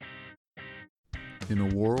In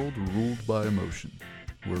a world ruled by emotion,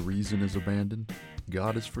 where reason is abandoned,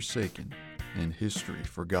 God is forsaken, and history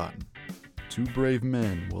forgotten, two brave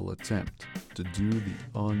men will attempt to do the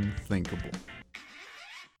unthinkable.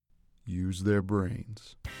 Use their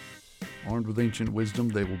brains. Armed with ancient wisdom,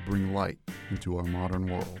 they will bring light into our modern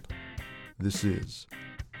world. This is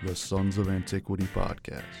the Sons of Antiquity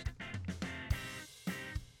podcast.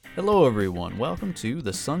 Hello, everyone. Welcome to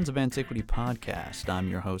the Sons of Antiquity podcast. I'm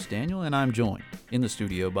your host, Daniel, and I'm joined in the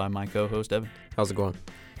studio by my co-host, Evan. How's it going?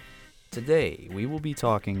 Today, we will be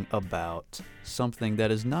talking about something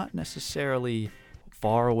that is not necessarily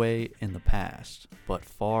far away in the past, but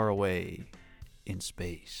far away in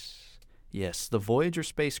space. Yes, the Voyager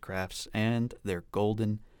spacecrafts and their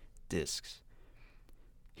golden discs.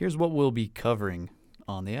 Here's what we'll be covering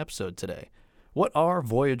on the episode today. What are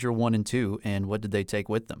Voyager 1 and 2, and what did they take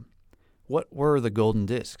with them? What were the golden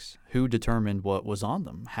discs? Who determined what was on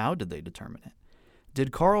them? How did they determine it?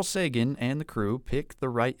 Did Carl Sagan and the crew pick the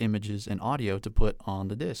right images and audio to put on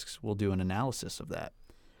the discs? We'll do an analysis of that.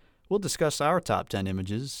 We'll discuss our top 10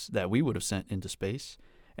 images that we would have sent into space,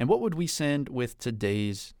 and what would we send with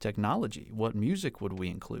today's technology? What music would we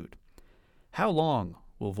include? How long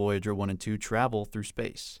will Voyager 1 and 2 travel through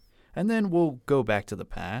space? And then we'll go back to the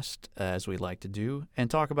past, as we like to do, and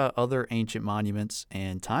talk about other ancient monuments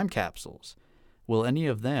and time capsules. Will any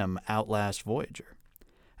of them outlast Voyager?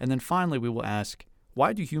 And then finally, we will ask,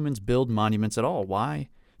 why do humans build monuments at all? Why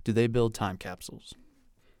do they build time capsules?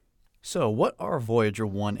 So, what are Voyager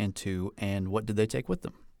 1 and 2, and what did they take with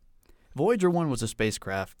them? Voyager 1 was a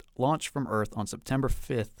spacecraft launched from Earth on September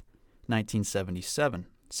 5th, 1977,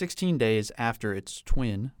 16 days after its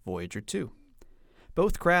twin, Voyager 2.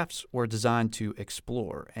 Both crafts were designed to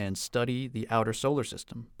explore and study the outer solar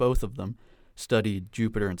system. Both of them studied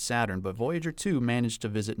Jupiter and Saturn, but Voyager 2 managed to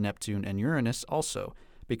visit Neptune and Uranus also,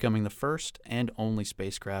 becoming the first and only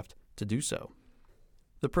spacecraft to do so.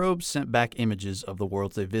 The probes sent back images of the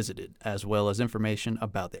worlds they visited, as well as information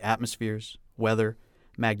about the atmospheres, weather,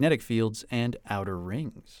 magnetic fields, and outer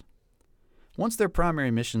rings. Once their primary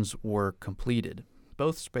missions were completed,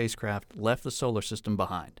 both spacecraft left the solar system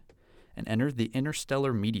behind and entered the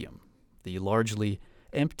interstellar medium, the largely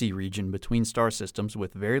empty region between star systems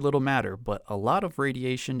with very little matter but a lot of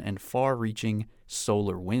radiation and far-reaching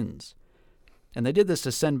solar winds. And they did this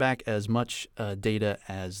to send back as much data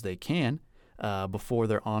as they can before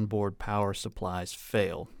their onboard power supplies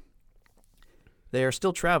fail. They are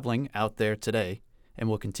still traveling out there today and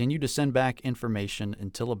will continue to send back information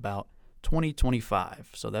until about 2025,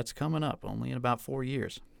 so that's coming up only in about 4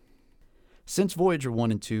 years. Since Voyager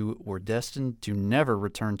 1 and 2 were destined to never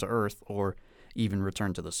return to Earth or even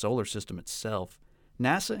return to the solar system itself,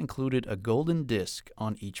 NASA included a golden disc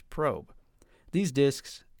on each probe. These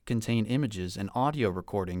discs contain images and audio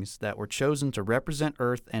recordings that were chosen to represent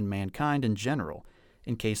Earth and mankind in general,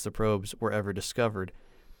 in case the probes were ever discovered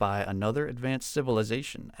by another advanced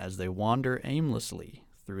civilization as they wander aimlessly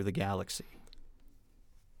through the galaxy.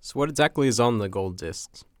 So what exactly is on the gold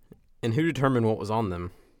discs? And who determined what was on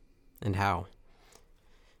them? And how?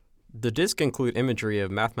 The discs include imagery of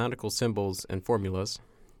mathematical symbols and formulas,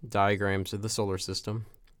 diagrams of the solar system,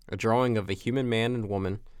 a drawing of a human man and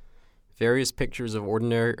woman, various pictures of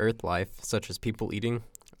ordinary Earth life, such as people eating,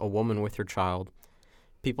 a woman with her child,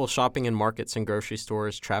 people shopping in markets and grocery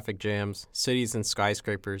stores, traffic jams, cities and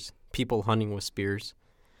skyscrapers, people hunting with spears.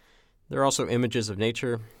 There are also images of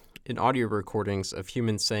nature and audio recordings of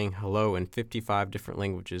humans saying hello in 55 different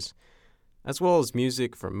languages, as well as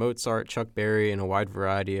music from Mozart, Chuck Berry, and a wide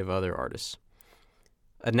variety of other artists.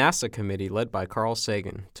 A NASA committee led by Carl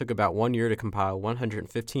Sagan took about 1 year to compile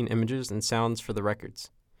 115 images and sounds for the records,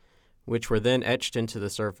 which were then etched into the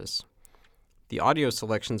surface. The audio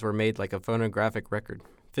selections were made like a phonographic record.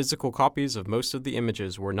 Physical copies of most of the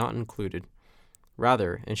images were not included.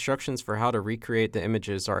 Rather, instructions for how to recreate the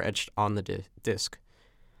images are etched on the disc.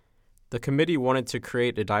 The committee wanted to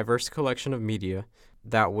create a diverse collection of media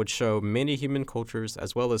that would show many human cultures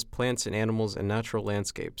as well as plants and animals and natural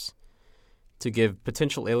landscapes, to give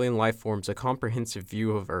potential alien life forms a comprehensive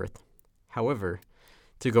view of Earth. However,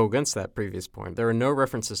 to go against that previous point, there are no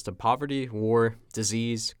references to poverty, war,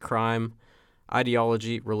 disease, crime,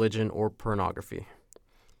 ideology, religion, or pornography.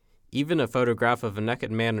 Even a photograph of a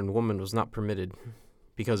naked man and woman was not permitted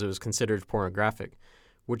because it was considered pornographic,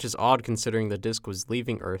 which is odd considering the disc was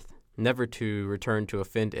leaving Earth, never to return to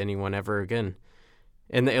offend anyone ever again.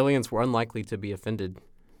 And the aliens were unlikely to be offended,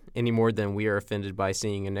 any more than we are offended by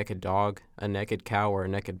seeing a naked dog, a naked cow, or a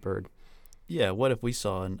naked bird. Yeah, what if we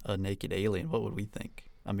saw a naked alien? What would we think?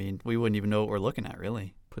 I mean, we wouldn't even know what we're looking at,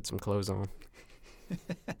 really. Put some clothes on.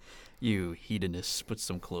 You hedonists, put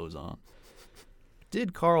some clothes on.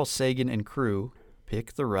 Did Carl Sagan and crew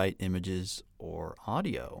pick the right images or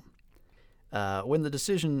audio? When the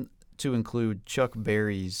decision to include Chuck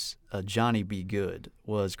Berry's Johnny Be Good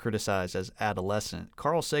was criticized as adolescent,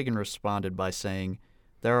 Carl Sagan responded by saying,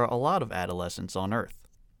 "There are a lot of adolescents on Earth."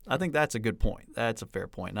 I think that's a good point. That's a fair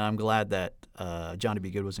point. And I'm glad that Johnny Be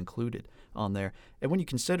Good was included on there. And when you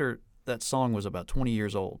consider that song was about 20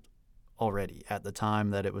 years old already at the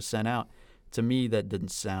time that it was sent out, to me that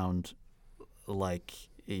didn't sound like,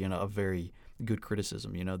 a very good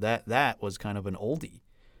criticism. That was kind of an oldie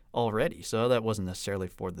already, so that wasn't necessarily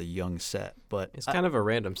for the young set. But It's kind of a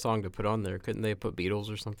random song to put on there. Couldn't they put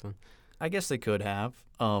Beatles or something? I guess they could have.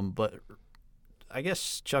 But I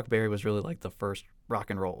guess Chuck Berry was really like the first rock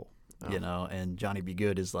and roll, and Johnny Be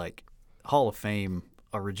Good is like Hall of Fame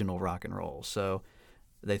original rock and roll. So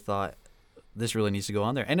they thought this really needs to go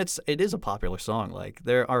on there, and it is a popular song. Like,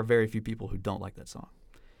 there are very few people who don't like that song.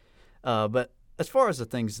 But as far as the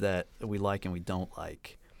things that we like and we don't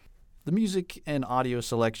like, the music and audio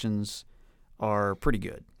selections are pretty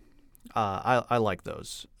good. I like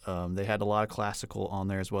those. They had a lot of classical on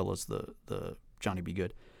there as well as the Johnny Be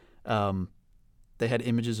Good. They had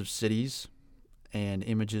images of cities and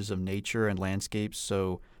images of nature and landscapes.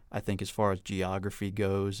 So I think as far as geography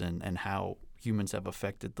goes and how humans have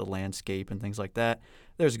affected the landscape and things like that,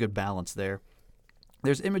 there's a good balance there.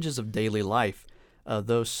 There's images of daily life,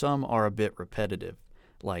 though some are a bit repetitive,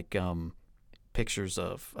 like pictures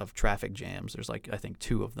of traffic jams. There's I think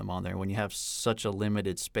 2 of them on there. When you have such a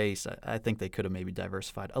limited space, I think they could have maybe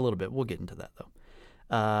diversified a little bit. We'll get into that,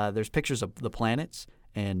 though. There's pictures of the planets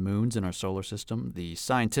and moons in our solar system, the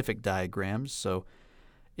scientific diagrams. So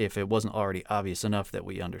if it wasn't already obvious enough that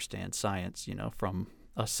we understand science, from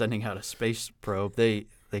us sending out a space probe, they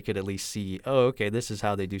could at least see, okay, this is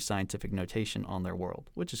how they do scientific notation on their world,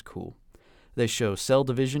 which is cool. They show cell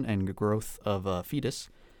division and growth of a fetus.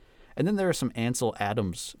 And then there are some Ansel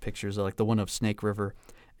Adams pictures, like the one of Snake River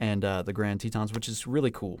and the Grand Tetons, which is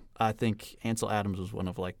really cool. I think Ansel Adams was one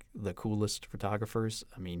of the coolest photographers.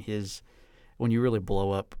 I mean, when you really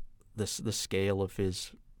blow up the scale of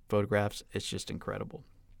his photographs, it's just incredible.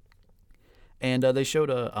 And they showed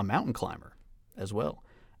a mountain climber as well,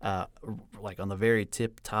 on the very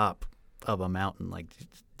tip top of a mountain,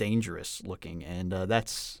 dangerous looking, and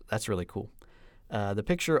that's really cool. The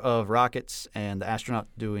picture of rockets and the astronaut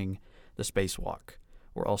doing the spacewalk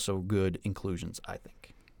were also good inclusions, I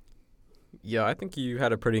think. Yeah, I think you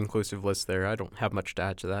had a pretty inclusive list there. I don't have much to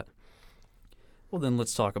add to that. Well, then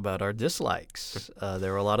let's talk about our dislikes.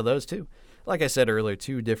 There were a lot of those, too. Like I said earlier,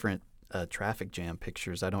 2 different traffic jam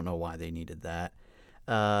pictures. I don't know why they needed that.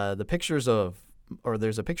 There's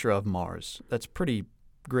a picture of Mars that's pretty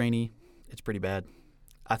grainy. It's pretty bad.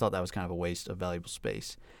 I thought that was kind of a waste of valuable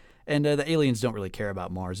space. And the aliens don't really care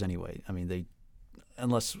about Mars anyway. I mean,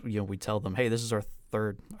 unless we tell them, hey, this is our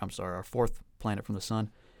 4th planet from the sun.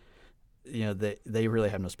 They really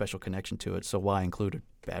have no special connection to it. So why include a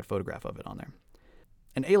bad photograph of it on there?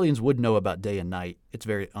 And aliens would know about day and night. It's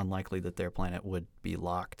very unlikely that their planet would be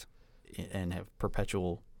locked and have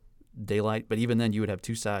perpetual daylight. But even then, you would have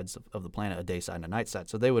 2 sides of the planet, a day side and a night side.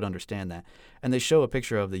 So they would understand that. And they show a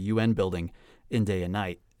picture of the UN building in day and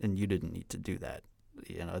night, and you didn't need to do that.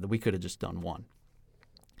 We could have just done one.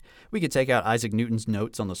 We could take out Isaac Newton's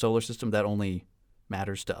notes on the solar system. That only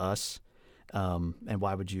matters to us. And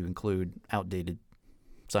why would you include outdated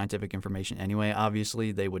scientific information anyway?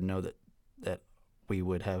 Obviously, they would know that we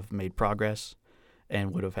would have made progress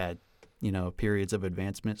and would have had, periods of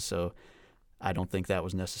advancement. So I don't think that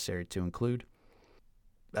was necessary to include.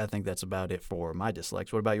 I think that's about it for my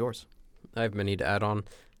dislikes. What about yours? I have many to add on.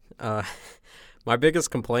 My biggest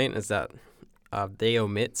complaint is that they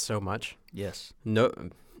omit so much. Yes.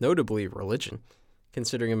 Notably religion,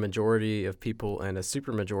 considering a majority of people and a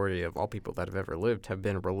supermajority of all people that have ever lived have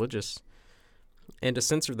been religious. And to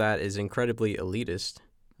censor that is incredibly elitist.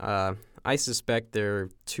 I suspect there are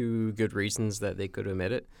 2 good reasons that they could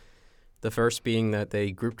omit it. The first being that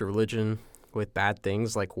they grouped religion with bad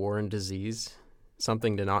things like war and disease,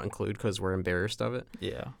 something to not include because we're embarrassed of it.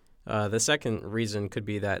 Yeah. The second reason could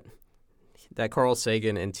be that Carl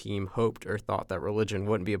Sagan and team hoped or thought that religion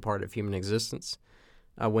wouldn't be a part of human existence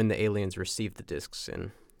when the aliens received the discs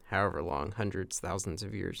in however long, hundreds, thousands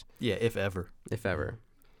of years. Yeah, if ever. If ever.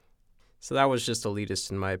 So that was just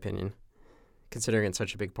elitist in my opinion, considering it's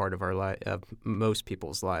such a big part of most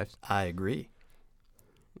people's lives. I agree.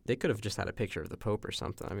 They could have just had a picture of the Pope or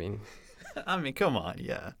something. I mean, come on,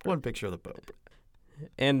 yeah. One picture of the Pope.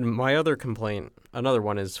 And my other complaint, another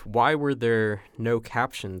one, is why were there no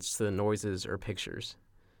captions to the noises or pictures?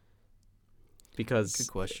 Because, good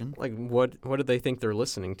question. What do they think they're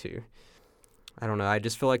listening to? I don't know. I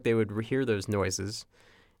just feel like they would hear those noises,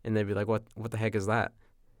 and they'd be like, "What the heck is that?"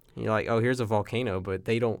 And you're like, "Oh, here's a volcano," but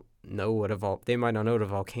they don't know what they might not know what a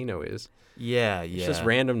volcano is. Yeah, It's just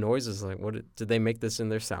random noises. Like, did they make this in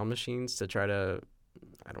their sound machines to try to,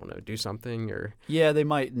 I don't know, do something or? Yeah, they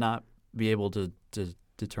might not be able to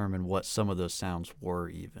determine what some of those sounds were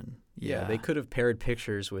even. Yeah, they could have paired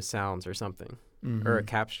pictures with sounds or something, or a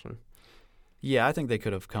caption. Yeah, I think they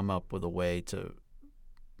could have come up with a way to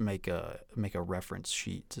make a reference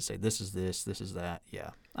sheet to say this is this is that.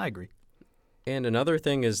 Yeah, I agree. And another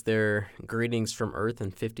thing is their greetings from Earth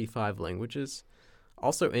in 55 languages,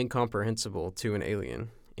 also incomprehensible to an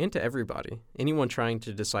alien and to everybody, anyone trying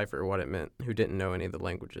to decipher what it meant who didn't know any of the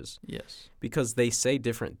languages. Yes. Because they say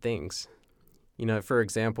different things. You know, for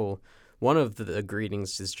example, one of the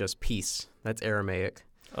greetings is just peace. That's Aramaic.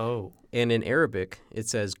 Oh. And in Arabic, it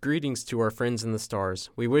says, "Greetings to our friends in the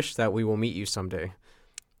stars. We wish that we will meet you someday."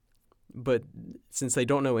 But since they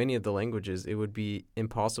don't know any of the languages, it would be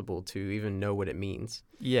impossible to even know what it means.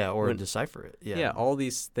 Yeah, or decipher it. Yeah. Yeah, all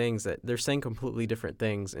these things that they're saying completely different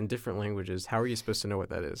things in different languages. How are you supposed to know what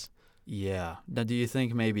that is? Yeah. Now, do you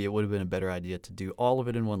think maybe it would have been a better idea to do all of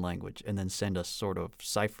it in one language and then send a sort of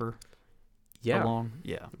cipher along?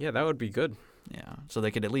 Yeah. Yeah, that would be good. Yeah. So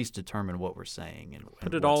they could at least determine what we're saying and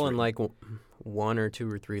put it all in like one or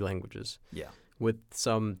two or three languages. Yeah. With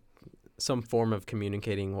some form of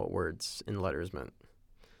communicating what words and letters meant.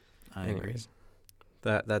 I agree.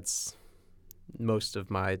 That's most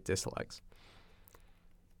of my dislikes.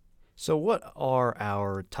 So what are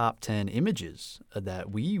our top 10 images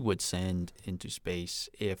that we would send into space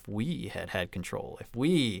if we had control? If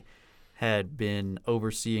we had been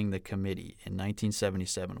overseeing the committee in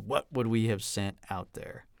 1977, what would we have sent out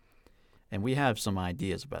there? And we have some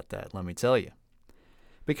ideas about that, let me tell you.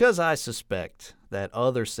 Because I suspect that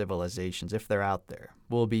other civilizations, if they're out there,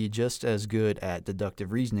 will be just as good at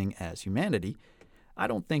deductive reasoning as humanity, I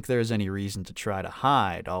don't think there's any reason to try to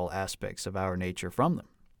hide all aspects of our nature from them.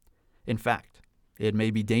 In fact, it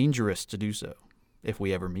may be dangerous to do so if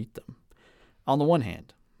we ever meet them. On the one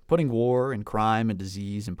hand, putting war and crime and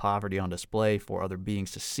disease and poverty on display for other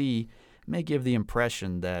beings to see may give the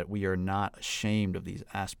impression that we are not ashamed of these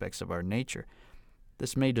aspects of our nature.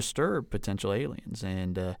 This may disturb potential aliens,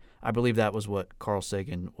 and I believe that was what Carl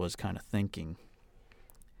Sagan was kind of thinking.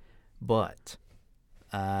 But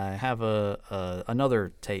I have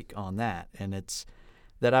another take on that, and it's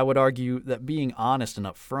that I would argue that being honest and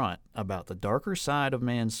upfront about the darker side of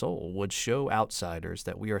man's soul would show outsiders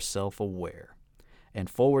that we are self-aware and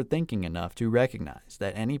forward-thinking enough to recognize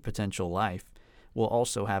that any potential life will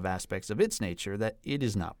also have aspects of its nature that it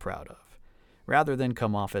is not proud of. Rather than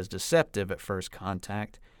come off as deceptive at first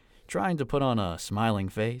contact, trying to put on a smiling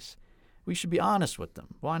face, we should be honest with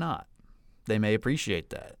them. Why not? They may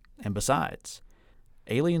appreciate that. And besides,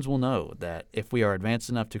 aliens will know that if we are advanced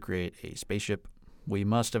enough to create a spaceship, we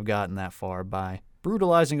must have gotten that far by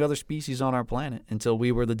brutalizing other species on our planet until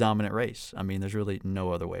we were the dominant race. I mean, there's really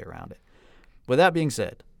no other way around it. With that being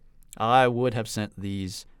said, I would have sent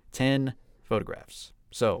these 10 photographs.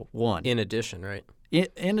 So, one. In addition, right?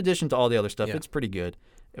 In addition to all the other stuff, Yeah. It's pretty good.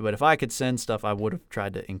 But if I could send stuff, I would have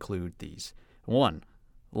tried to include these. 1.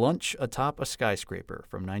 Lunch atop a skyscraper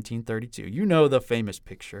from 1932. You know the famous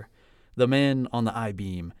picture. The men on the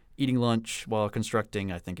I-beam eating lunch while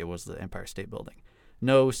constructing, I think it was the Empire State Building.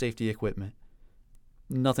 No safety equipment.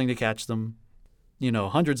 Nothing to catch them.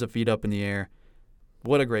 Hundreds of feet up in the air.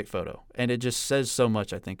 What a great photo. And it just says so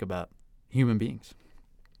much, I think, about human beings.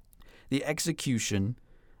 The execution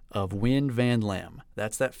of Win Van Lam.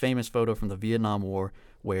 That's that famous photo from the Vietnam War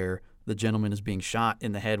where the gentleman is being shot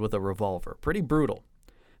in the head with a revolver. Pretty brutal.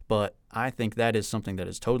 But I think that is something that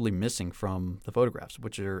is totally missing from the photographs,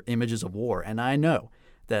 which are images of war. And I know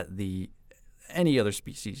that any other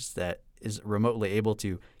species that is remotely able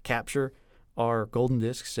to capture our golden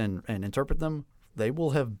discs and interpret them, they will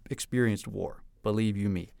have experienced war. Believe you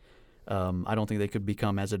me. I don't think they could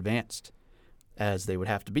become as advanced as they would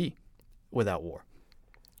have to be without war.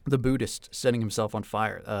 The Buddhist setting himself on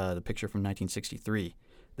fire, the picture from 1963,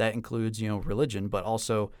 that includes, religion, but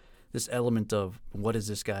also this element of what is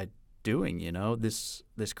this guy doing, This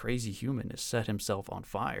crazy human has set himself on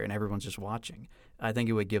fire and everyone's just watching. I think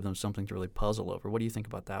it would give them something to really puzzle over. What do you think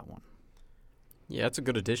about that one? Yeah, it's a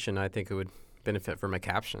good addition. I think it would benefit from a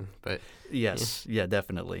caption, but Yes, yeah,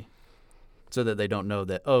 definitely. So that they don't know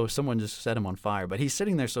that, someone just set him on fire, but he's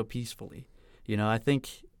sitting there so peacefully. I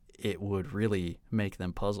think it would really make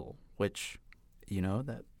them puzzle, which,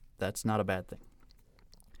 that's not a bad thing.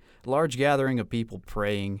 Large gathering of people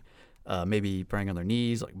praying, maybe praying on their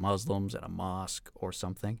knees, like Muslims at a mosque or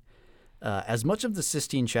something. As much of the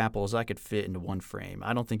Sistine Chapel as I could fit into one frame.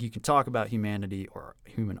 I don't think you can talk about humanity or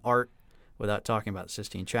human art without talking about the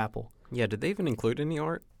Sistine Chapel. Yeah, did they even include any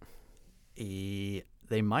art? They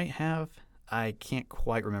might have. I can't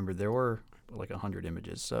quite remember. There were like 100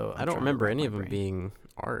 images, so I don't remember any of them being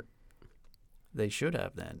art. They should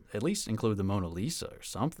have then. At least include the Mona Lisa or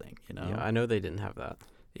something, you know? Yeah, I know they didn't have that.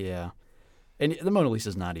 Yeah. And the Mona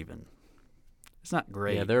Lisa's not even, it's not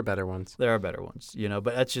great. Yeah, there are better ones. There are better ones, you know,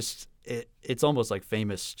 but that's just, it's almost like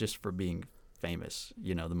famous just for being famous,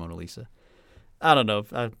 you know, the Mona Lisa. I don't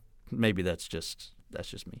know. Maybe that's just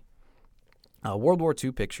me. World War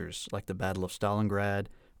II pictures like the Battle of Stalingrad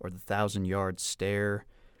or the 1,000-Yard Stare,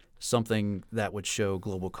 something that would show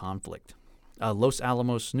global conflict. Los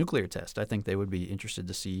Alamos nuclear test. I think they would be interested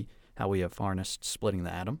to see how we have harnessed splitting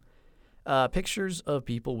the atom. Pictures of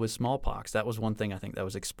people with smallpox. That was one thing I think that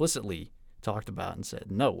was explicitly talked about and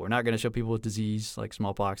said, no, we're not going to show people with disease like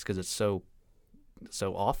smallpox because it's so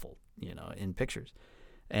awful, you know, in pictures.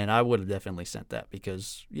 And I would have definitely sent that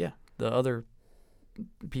because, yeah, the other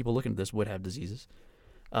people looking at this would have diseases.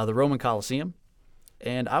 The Roman Colosseum.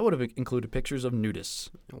 And I would have included pictures of nudists.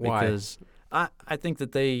 Why? Because I think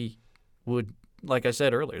that they would, like I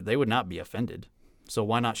said earlier, they would not be offended. So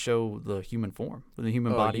why not show the human form? The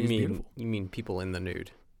human body is beautiful. You mean people in the nude?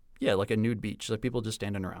 Yeah, like a nude beach, like people just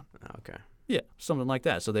standing around. Okay. Yeah, something like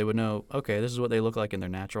that. So they would know, okay, this is what they look like in their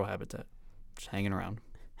natural habitat, just hanging around.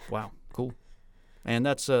 Wow, cool. And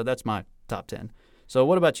that's my top 10. So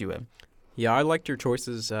what about you, Evan? Yeah, I liked your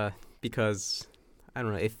choices because, I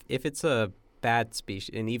don't know, if it's a bad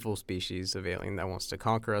species, an evil species of alien that wants to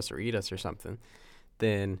conquer us or eat us or something,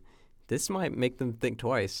 then this might make them think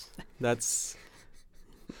twice. That's,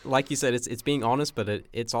 like you said, it's being honest, but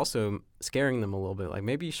it's also scaring them a little bit. Like,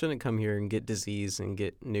 maybe you shouldn't come here and get disease and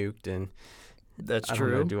get nuked and That's I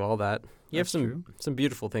true. don't know, do all that. You That's have true. some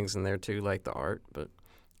beautiful things in there too, like the art, but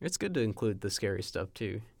it's good to include the scary stuff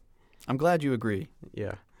too. I'm glad you agree.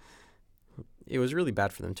 Yeah. It was really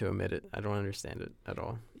bad for them to omit it. I don't understand it at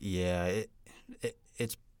all. Yeah,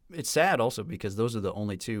 it's sad also because those are the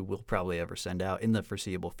only two we'll probably ever send out in the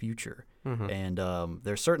foreseeable future. Mm-hmm. And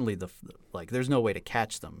there's certainly there's no way to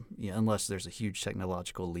catch them, you know, unless there's a huge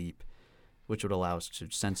technological leap, which would allow us to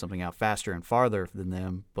send something out faster and farther than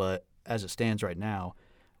them. But as it stands right now,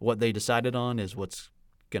 what they decided on is what's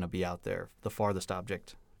going to be out there, the farthest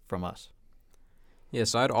object from us. Yeah,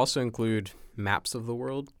 so I'd also include maps of the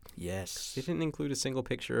world. Yes. They didn't include a single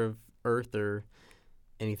picture of Earth or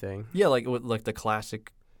anything. Yeah, like the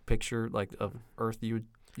classic picture like of Earth you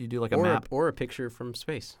do like a or map. or a picture from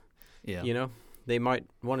space. Yeah. You know, they might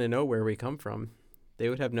want to know where we come from. They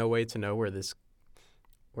would have no way to know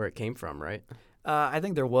where it came from, right? I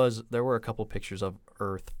think there were a couple pictures of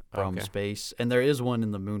Earth from Okay. space, and there is one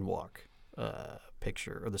in the moonwalk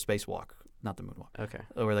picture, or the spacewalk, not the moonwalk, Okay.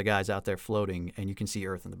 where the guy's out there floating, and you can see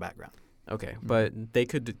Earth in the background. Okay, but they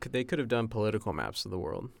could have done political maps of the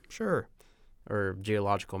world Sure. or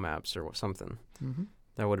geological maps or something. Mm-hmm.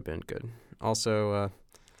 That would have been good. Also,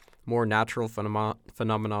 more natural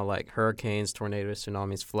phenomena like hurricanes, tornadoes,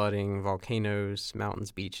 tsunamis, flooding, volcanoes,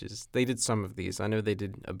 mountains, beaches. They did some of these. I know they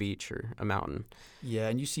did a beach or a mountain. Yeah,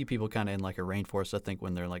 and you see people kind of in like a rainforest, I think,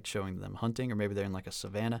 when they're like showing them hunting, or maybe they're in like a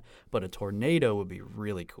savanna. But a tornado would be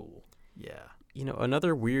really cool. Yeah. You know,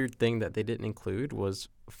 another weird thing that they didn't include was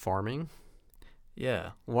farming.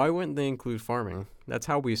 Yeah. Why wouldn't they include farming? That's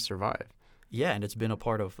how we survive. Yeah, and it's been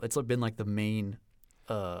like the main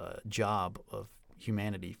job of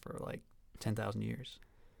humanity for like 10,000 years.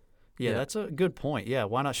 Yeah, Yeah. that's a good point. Yeah,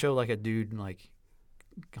 why not show like a dude like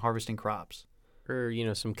harvesting crops? Or, you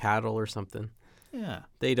know, some cattle or something. Yeah.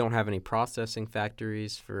 They don't have any processing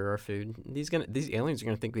factories for our food. These aliens are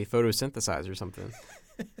going to think we photosynthesize or something.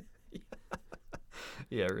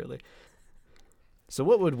 Yeah, really. So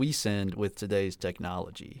what would we send with today's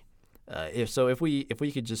technology? If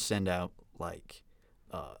we could just send out like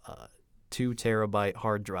a 2 terabyte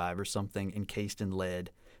hard drive or something encased in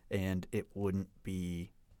lead, and it wouldn't be,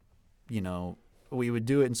 you know, we would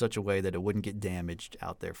do it in such a way that it wouldn't get damaged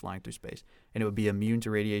out there flying through space, and it would be immune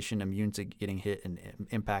to radiation, immune to getting hit and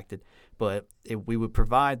impacted. But we would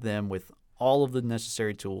provide them with all of the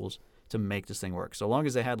necessary tools to make this thing work. So long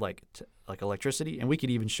as they had like electricity, and we could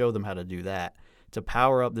even show them how to do that, to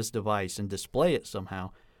power up this device and display it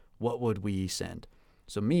somehow, what would we send?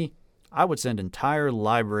 So I would send entire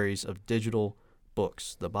libraries of digital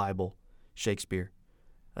books, the Bible, Shakespeare.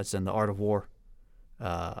 I'd send The Art of War,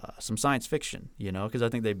 some science fiction, you know, because I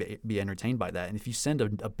think they'd be entertained by that. And if you send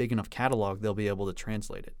a big enough catalog, they'll be able to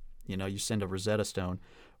translate it. You know, you send a Rosetta Stone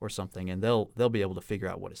or something, and they'll be able to figure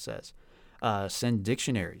out what it says. Send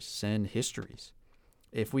dictionaries, send histories.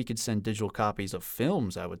 If we could send digital copies of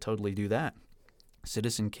films, I would totally do that.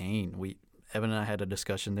 Citizen Kane. Evan and I had a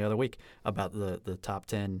discussion the other week about the top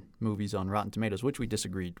 10 movies on Rotten Tomatoes, which we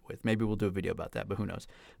disagreed with. Maybe we'll do a video about that, but who knows.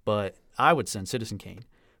 But I would send Citizen Kane,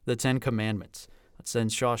 The Ten Commandments. I'd send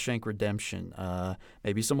Shawshank Redemption,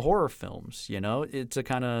 maybe some horror films, to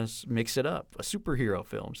kind of mix it up. Superhero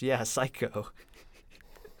films. Yeah, Psycho.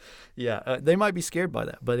 Yeah, they might be scared by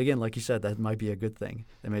that. But again, like you said, that might be a good thing.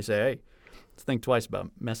 They may say, hey, let's think twice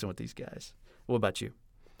about messing with these guys. What about you?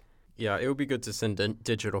 Yeah, it would be good to send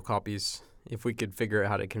digital copies if we could figure out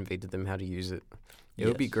how to convey to them how to use it. It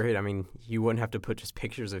would be great. I mean, you wouldn't have to put just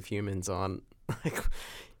pictures of humans on,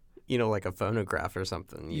 like a phonograph or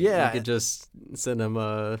something. You could just send them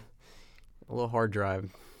a little hard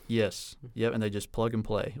drive. Yes. Yep, and they just plug and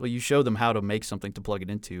play. Well, you show them how to make something to plug it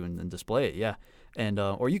into and then display it, yeah. And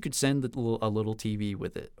or you could send a little TV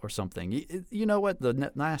with it or something. You know what? The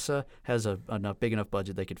NASA has a big enough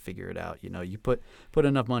budget they could figure it out. You put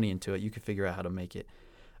enough money into it, you could figure out how to make it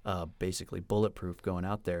basically bulletproof going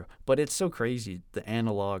out there. But it's so crazy, the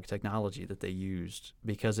analog technology that they used,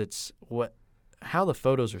 because it's how the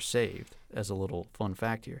photos are saved. As a little fun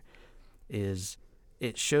fact here, is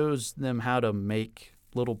it shows them how to make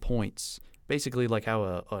little points, basically like how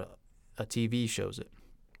a TV shows it.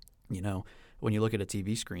 When you look at a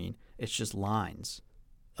TV screen, it's just lines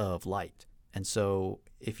of light. And so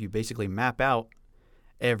if you basically map out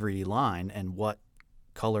every line and what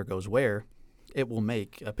color goes where, it will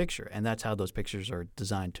make a picture. And that's how those pictures are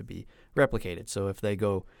designed to be replicated. So if they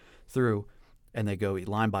go through and they go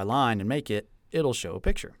line by line and make it, it'll show a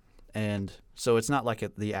picture. And so it's not like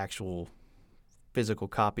the actual physical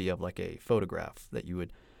copy of like a photograph that you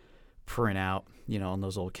would print out, on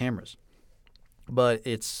those old cameras. But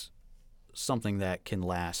it's something that can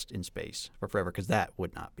last in space for forever, because that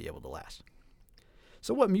would not be able to last.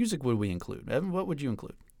 So what music would we include? Evan, what would you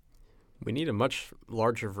include? We need a much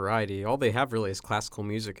larger variety. All they have really is classical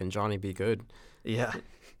music and Johnny B. Good. Yeah.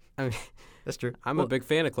 I mean, that's true. I'm a big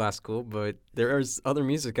fan of classical, but there is other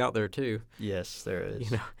music out there too. Yes, there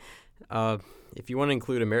is. If you want to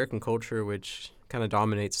include American culture, which kind of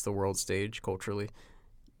dominates the world stage culturally,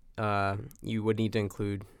 you would need to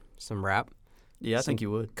include some rap. Yeah, I think you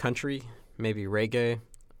would. Country, maybe reggae,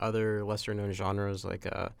 other lesser-known genres like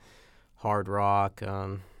hard rock,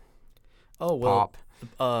 pop.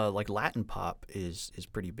 Like Latin pop is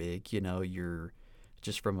pretty big. You're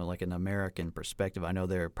just from an American perspective. I know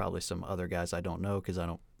there are probably some other guys I don't know because I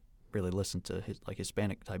don't really listen to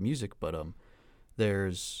Hispanic type music. But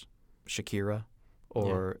there's Shakira,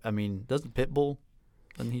 or doesn't Pitbull?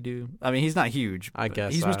 Doesn't he do? I mean, he's not huge. I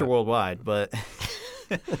guess he's Mr. Worldwide, but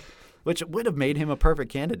which would have made him a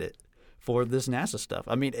perfect candidate for this NASA stuff.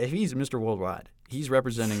 I mean, if he's Mr. Worldwide, he's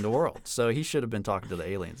representing the world, so he should have been talking to the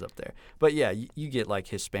aliens up there. But yeah, you get like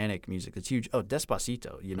Hispanic music that's huge. Oh,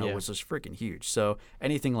 Despacito, was just freaking huge. So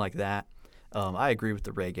anything like that, I agree with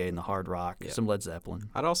the reggae and the hard rock, some Led Zeppelin.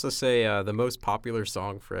 I'd also say the most popular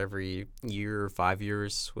song for every year or 5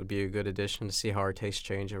 years would be a good addition to see how our tastes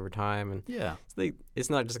change over time. And it's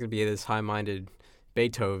not just going to be this high-minded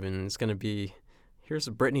Beethoven. It's going to be, here's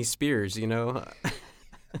a Britney Spears,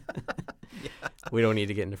 We don't need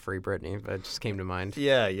to get into Free Britney, but it just came to mind.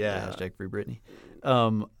 Yeah. Hashtag Free Britney.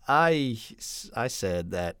 I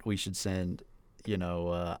said that we should send,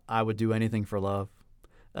 I Would Do Anything for Love,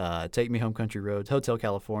 Take Me Home Country Roads, Hotel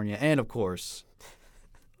California, and of course,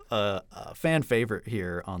 a fan favorite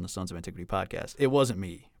here on the Sons of Antiquity podcast, It Wasn't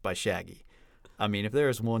Me by Shaggy. I mean, if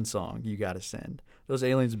there's one song you got to send, those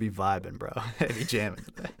aliens would be vibing, bro. They'd be jamming.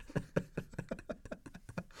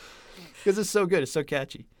 Because it's so good. It's so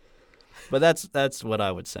catchy. But that's what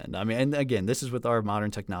I would send. I mean, and again, this is with our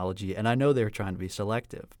modern technology, and I know they were trying to be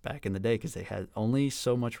selective back in the day because they had only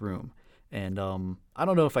so much room. And I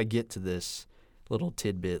don't know if I get to this little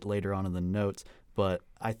tidbit later on in the notes, but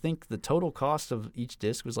I think the total cost of each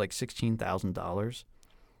disc was like $16,000,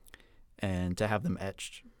 and to have them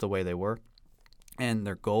etched the way they were, and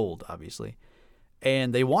they're gold, obviously.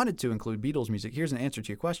 And they wanted to include Beatles music. Here's an answer to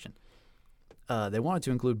your question. They wanted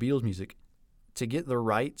to include Beatles music to get the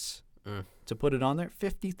rights to put it on there.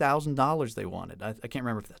 $50,000 they wanted. I can't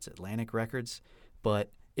remember if that's Atlantic Records,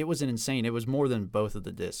 but it was an insane. It was more than both of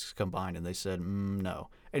the discs combined, and they said no.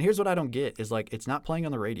 And here's what I don't get is it's not playing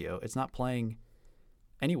on the radio. It's not playing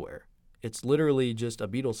anywhere. It's literally just a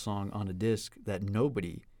Beatles song on a disc that no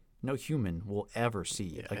human will ever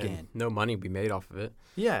see again. No money will be made off of it.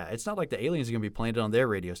 Yeah, it's not like the aliens are going to be playing it on their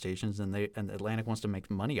radio stations and Atlantic wants to make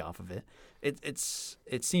money off of it.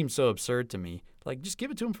 It seems so absurd to me. Like, just give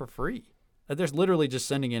it to them for free. There's literally just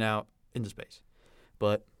sending it out into space.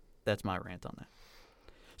 But that's my rant on that.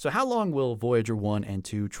 So how long will Voyager 1 and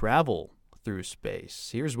 2 travel through space?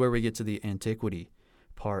 Here's where we get to the antiquity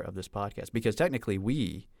part of this podcast, because technically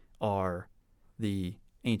we are the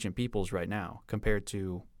ancient peoples right now compared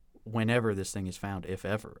to whenever this thing is found, if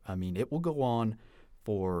ever. I mean, it will go on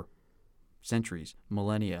for centuries,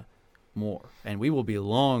 millennia, more, and we will be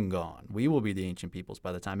long gone. We will be the ancient peoples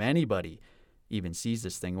by the time anybody even sees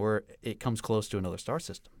this thing or it comes close to another star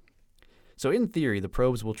system. So in theory, the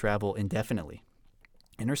probes will travel indefinitely.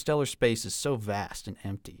 Interstellar space is so vast and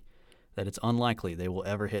empty that it's unlikely they will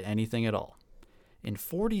ever hit anything at all. In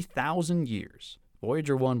 40,000 years,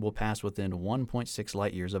 Voyager 1 will pass within 1.6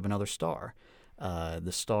 light years of another star.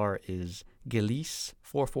 The star is Gliese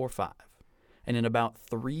 445. And in about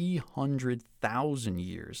 300,000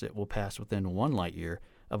 years, it will pass within 1 light year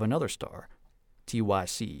of another star,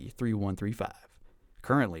 TYC 3135.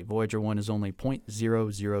 Currently, Voyager 1 is only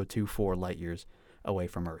 0.0024 light years away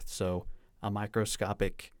from Earth, so a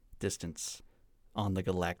microscopic distance on the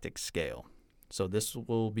galactic scale. So this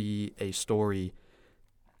will be a story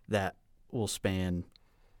that will span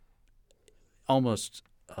almost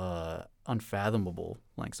unfathomable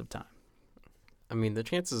lengths of time. I mean, the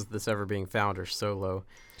chances of this ever being found are so low.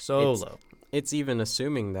 Low. It's even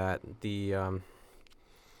assuming that the, I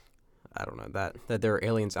don't know, that there are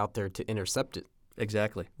aliens out there to intercept it.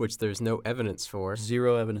 Exactly. Which there's no evidence for.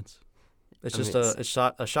 Zero evidence. It's just a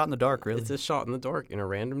shot in the dark, really. It's a shot in the dark in a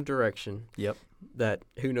random direction. Yep. That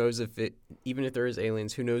who knows if it, even if there is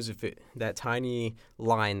aliens, who knows if that tiny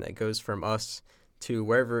line that goes from us to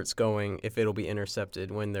wherever it's going, if it'll be intercepted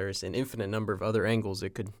when there's an infinite number of other angles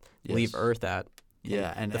it could leave Earth at.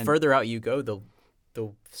 Yeah, and the further out you go, the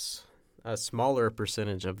a smaller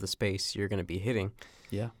percentage of the space you're going to be hitting.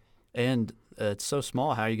 Yeah, and it's so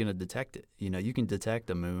small. How are you going to detect it? You know, you can detect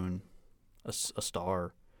a moon, a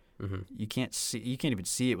star. Mm-hmm. You can't even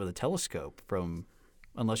see it with a telescope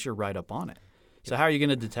unless you're right up on it. So how are you going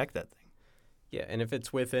to detect that thing? Yeah, and if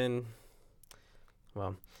it's within,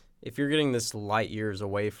 if you're getting this light years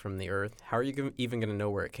away from the Earth, how are you even going to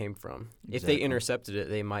know where it came from? Exactly. If they intercepted it,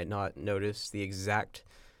 they might not notice the exact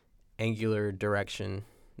angular direction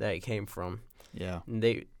that it came from. Yeah.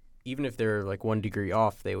 And even if they're like 1 degree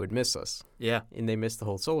off, they would miss us. Yeah. And they miss the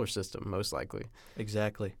whole solar system, most likely.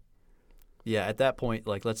 Exactly. Yeah, at that point,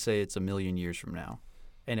 like, let's say it's 1 million years from now,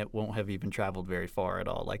 and it won't have even traveled very far at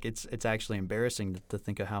all. Like, it's actually embarrassing to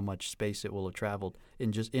think of how much space it will have traveled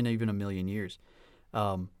in even 1 million years.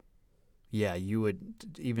 Yeah, you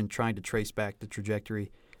would, even trying to trace back the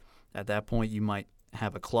trajectory, at that point you might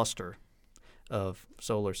have a cluster of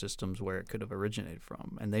solar systems where it could have originated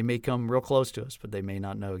from. And they may come real close to us, but they may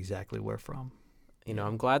not know exactly where from. You know,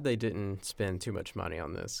 I'm glad they didn't spend too much money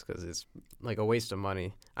on this because it's like a waste of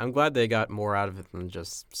money. I'm glad they got more out of it than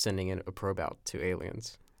just sending in a probe out to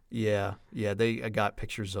aliens. Yeah, they got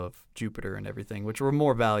pictures of Jupiter and everything, which were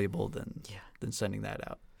more valuable than sending that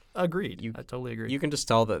out. Agreed. I totally agree. You can just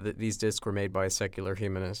tell that these discs were made by a secular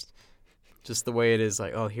humanist. Just the way it is,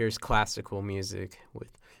 like, oh, here's classical music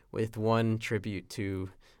with one tribute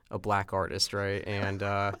to a black artist, right? And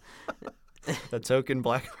a token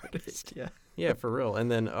black artist, yeah. Yeah, for real.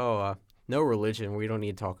 And then, no religion. We don't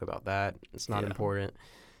need to talk about that. It's not important.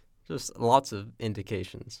 Just lots of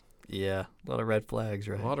indications. Yeah, a lot of red flags,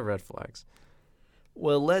 right? A lot of red flags.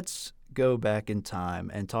 Well, let's go back in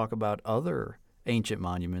time and talk about other ancient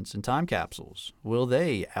monuments and time capsules. Will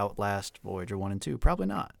they outlast Voyager 1 and 2? Probably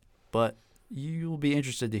not, but you'll be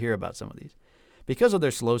interested to hear about some of these. Because of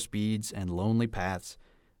their slow speeds and lonely paths,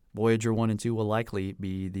 Voyager 1 and 2 will likely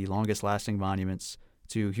be the longest-lasting monuments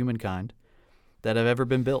to humankind that have ever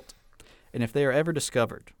been built. And if they are ever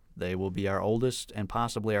discovered, they will be our oldest and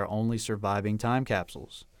possibly our only surviving time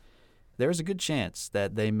capsules. There is a good chance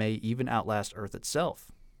that they may even outlast Earth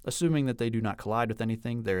itself. Assuming that they do not collide with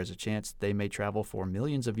anything, there is a chance they may travel for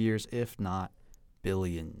millions of years, if not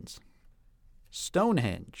billions.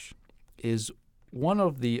 Stonehenge is one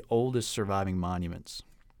of the oldest surviving monuments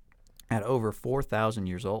at over 4,000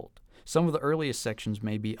 years old. Some of the earliest sections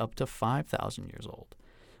may be up to 5,000 years old.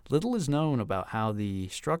 Little is known about how the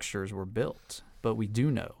structures were built, but we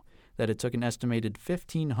do know that it took an estimated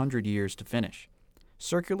 1,500 years to finish.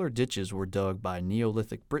 Circular ditches were dug by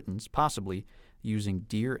Neolithic Britons, possibly using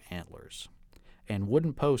deer antlers. And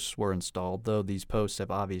wooden posts were installed, though these posts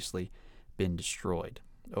have obviously been destroyed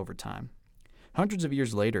over time. Hundreds of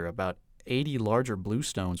years later, about 80 larger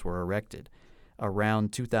bluestones were erected.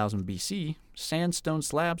 Around 2000 BC, sandstone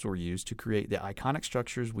slabs were used to create the iconic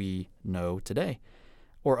structures we know today,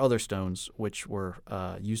 or other stones which were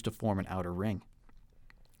used to form an outer ring.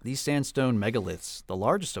 These sandstone megaliths, the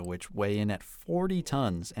largest of which weigh in at 40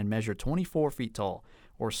 tons and measure 24 feet tall,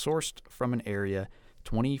 were sourced from an area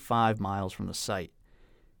 25 miles from the site.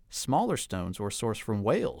 Smaller stones were sourced from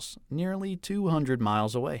Wales, nearly 200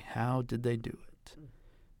 miles away. How did they do it?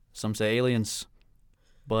 Some say aliens,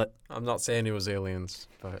 but I'm not saying it was aliens,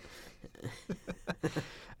 but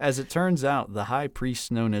as it turns out, the high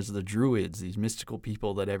priests known as the Druids, these mystical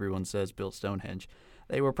people that everyone says built Stonehenge,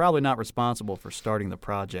 they were probably not responsible for starting the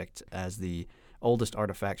project, as the oldest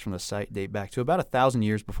artifacts from the site date back to about 1,000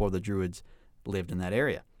 years before the Druids lived in that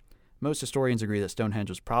area. Most historians agree that Stonehenge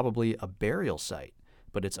was probably a burial site,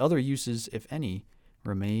 but its other uses, if any,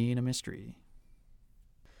 remain a mystery.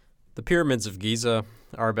 the pyramids of Giza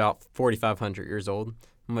are about 4,500 years old,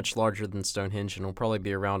 much larger than Stonehenge, and will probably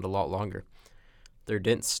be around a lot longer. Their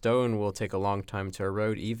dense stone will take a long time to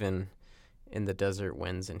erode, even in the desert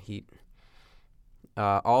winds and heat.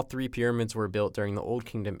 All three pyramids were built during the Old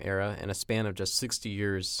Kingdom era in a span of just 60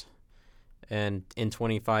 years, and in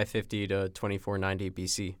 2550 to 2490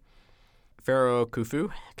 BC. Pharaoh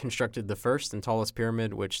Khufu constructed the first and tallest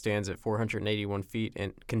pyramid, which stands at 481 feet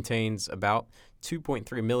and contains about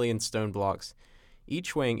 2.3 million stone blocks,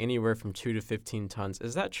 each weighing anywhere from 2 to 15 tons.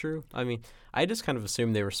 Is that true? I mean, I just kind of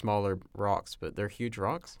assumed they were smaller rocks, but they're huge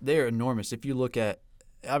rocks? They're enormous. If you look at,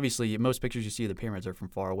 obviously, most pictures you see of the pyramids are from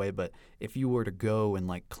far away, but if you were to go and,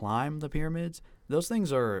 climb the pyramids, those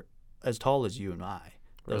things are as tall as you and I.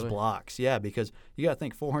 Those Really? blocks. Yeah, because you got to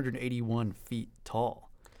think 481 feet tall.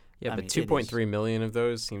 Yeah, I but mean, 2.3 million of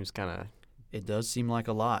those seems kind of... It does seem like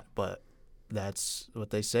a lot, but that's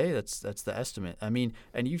what they say. That's the estimate. I mean,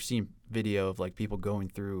 and you've seen video of people going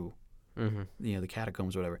through, the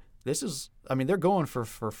catacombs or whatever. This is, I mean, they're going for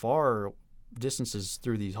far distances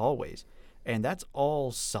through these hallways, and that's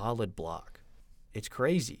all solid block. It's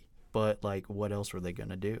crazy, but what else were they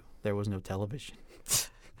gonna do? There was no television.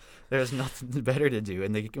 There's nothing better to do.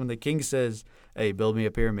 And when the king says, "Hey, build me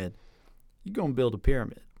a pyramid," you gonna build a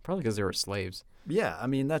pyramid. Probably because they were slaves. Yeah, I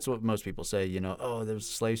mean, that's what most people say, oh, there was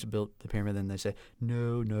slaves who built the pyramid. Then they say,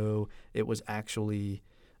 no, it was actually,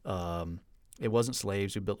 it wasn't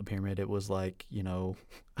slaves who built the pyramid. It was I don't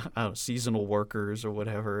know, seasonal workers or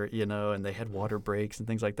whatever, and they had water breaks and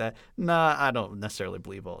things like that. Nah, I don't necessarily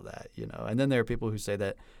believe all that, And then there are people who say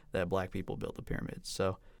that black people built the pyramids.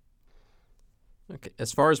 So, Okay.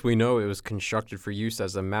 As far as we know, it was constructed for use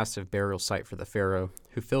as a massive burial site for the pharaoh,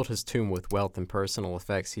 who filled his tomb with wealth and personal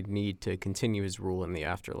effects he'd need to continue his rule in the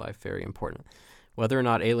afterlife. Very important. Whether or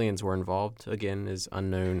not aliens were involved, again, is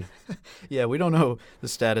unknown. yeah, we don't know the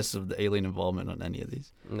status of the alien involvement on any of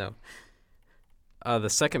these. No. The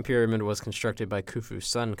second pyramid was constructed by Khufu's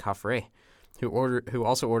son, Khafre, who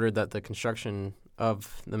also ordered that the construction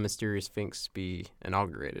of the mysterious Sphinx be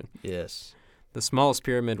inaugurated. Yes. The smallest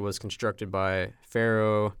pyramid was constructed by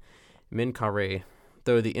Pharaoh Menkaure,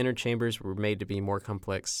 though the inner chambers were made to be more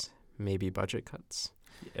complex, maybe budget cuts.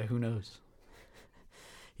 Yeah, who knows?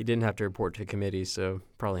 He didn't have to report to committee, so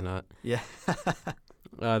probably not. Yeah.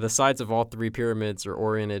 The sides of all three pyramids are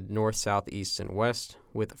oriented north, south, east, and west,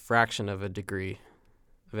 with a fraction of a degree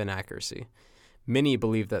of inaccuracy. Many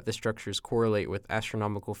believe that the structures correlate with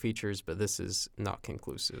astronomical features, but this is not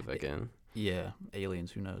conclusive again. Yeah,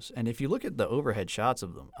 aliens, who knows? And if you look at the overhead shots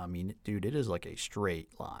of them, I mean, dude, it is like a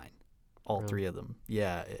straight line, all Really? three of them.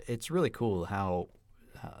 Yeah, it's really cool how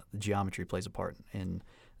the geometry plays a part in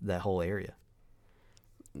that whole area.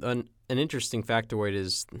 An interesting factoid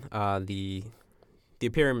is the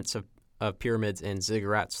appearance of pyramids and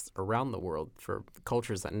ziggurats around the world for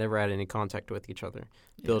cultures that never had any contact with each other,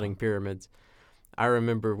 building pyramids. I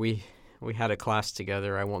remember we had a class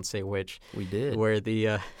together, I won't say which, We did. where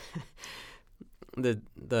the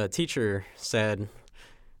teacher said,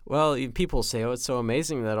 well, people say, oh, it's so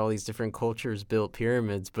amazing that all these different cultures built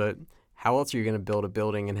pyramids, but how else are you going to build a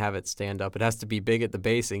building and have it stand up? It has to be big at the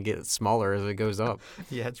base and get smaller as it goes up.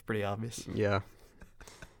 Yeah, it's pretty obvious. Yeah.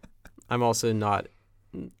 I'm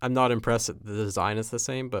not impressed that the design is the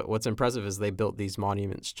same, but what's impressive is they built these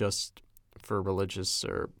monuments just for religious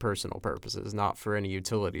or personal purposes, not for any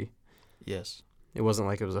utility. Yes. It wasn't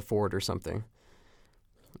like it was a fort or something.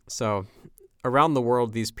 So, around the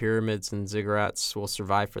world, these pyramids and ziggurats will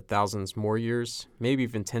survive for thousands more years, maybe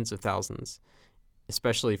even tens of thousands,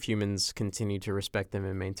 especially if humans continue to respect them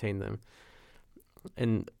and maintain them.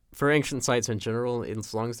 And for ancient sites in general,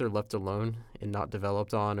 as long as they're left alone and not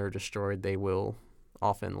developed on or destroyed, they will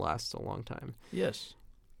often last a long time. Yes.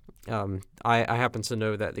 I happen to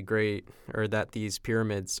know that that these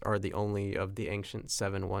pyramids are the only of the ancient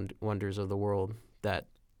seven wonders of the world that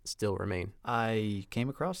still remain. I came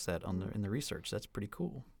across that in the research. That's pretty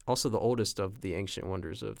cool. Also, the oldest of the ancient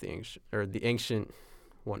wonders of the ancient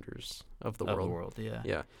wonders of the world. Yeah.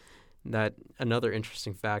 Yeah. That another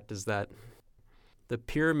interesting fact is that The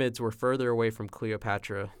pyramids were further away from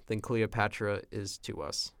Cleopatra than Cleopatra is to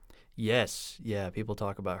us. Yes, yeah. People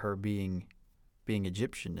talk about her being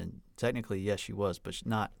Egyptian, and technically, yes, she was, but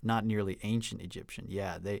not nearly ancient Egyptian.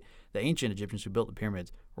 Yeah, the ancient Egyptians who built the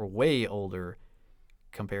pyramids were way older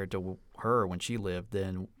compared to her when she lived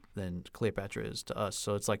than Cleopatra is to us.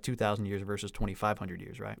 So it's like 2,000 years versus 2,500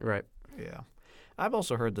 years, right? Right. Yeah. I've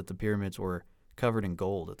also heard that the pyramids were covered in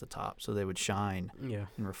gold at the top, so they would shine Yeah.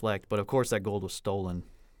 and reflect. But of course, that gold was stolen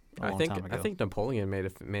a long time ago. I think Napoleon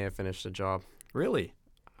may have finished the job. Really?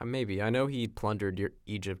 Maybe. I know he plundered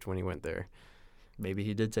Egypt when he went there. Maybe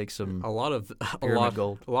he did take some A lot of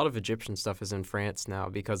gold. A lot of Egyptian stuff is in France now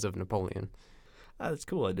because of Napoleon. That's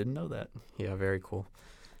cool. I didn't know that. Yeah, very cool.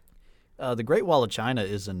 The Great Wall of China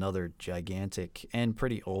is another gigantic and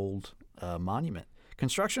pretty old monument.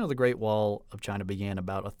 Construction of the Great Wall of China began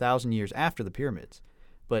about 1,000 years after the pyramids,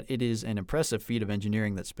 but it is an impressive feat of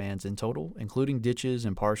engineering that spans in total, including ditches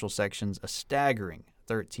and partial sections, a staggering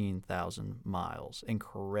 13,000 miles.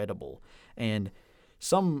 Incredible. And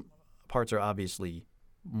some parts are obviously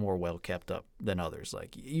more well kept up than others.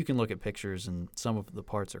 Like, you can look at pictures and some of the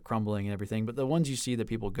parts are crumbling and everything, but the ones you see that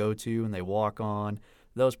people go to and they walk on,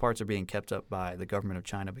 those parts are being kept up by the government of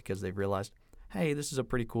China because they've realized, hey, this is a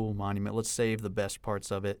pretty cool monument. Let's save the best parts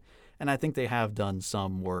of it. And I think they have done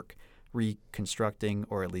some work reconstructing,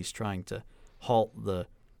 or at least trying to halt the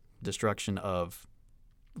destruction of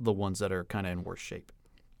the ones that are kind of in worse shape.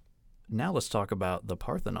 Now let's talk about the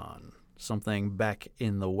Parthenon, something back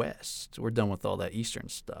in the West. We're done with all that Eastern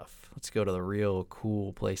stuff. Let's go to the real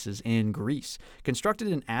cool places in Greece. Constructed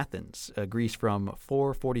in Athens, Greece from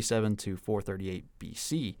 447 to 438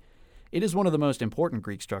 BC, it is one of the most important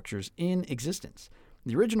Greek structures in existence.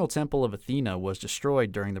 The original temple of Athena was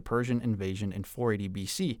destroyed during the Persian invasion in 480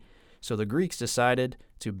 BC, so the Greeks decided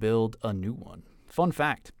to build a new one. Fun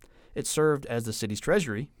fact, it served as the city's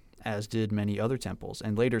treasury, as did many other temples,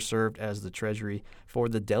 and later served as the treasury for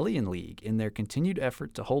the Delian League in their continued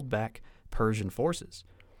effort to hold back Persian forces.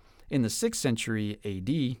 In the 6th century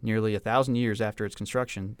AD, nearly 1,000 years after its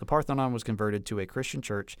construction, the Parthenon was converted to a Christian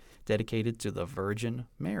church dedicated to the Virgin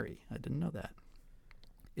Mary. I didn't know that.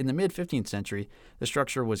 In the mid-15th century, the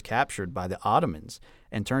structure was captured by the Ottomans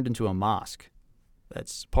and turned into a mosque.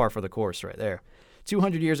 That's par for the course right there.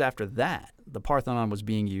 200 years after that, the Parthenon was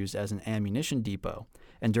being used as an ammunition depot,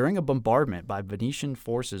 and during a bombardment by Venetian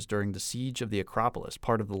forces during the siege of the Acropolis,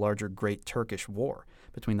 part of the larger Great Turkish War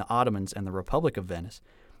between the Ottomans and the Republic of Venice,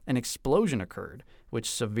 an explosion occurred, which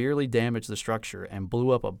severely damaged the structure and blew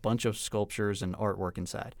up a bunch of sculptures and artwork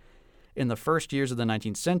inside. In the first years of the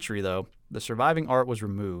 19th century, though, the surviving art was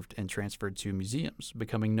removed and transferred to museums,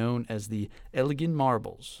 becoming known as the Elgin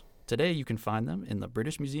Marbles. Today, you can find them in the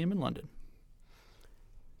British Museum in London.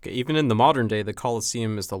 Okay, even in the modern day, the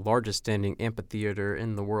Colosseum is the largest standing amphitheater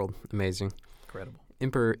in the world. Amazing. Incredible.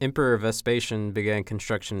 Emperor Vespasian began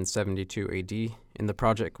construction in 72 AD, and the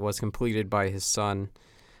project was completed by his son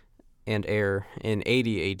and heir in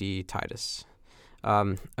 80 AD, Titus.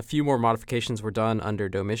 A few more modifications were done under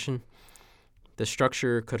Domitian. The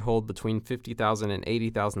structure could hold between 50,000 and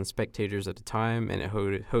 80,000 spectators at a time, and it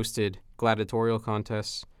hosted gladiatorial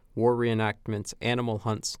contests, war reenactments, animal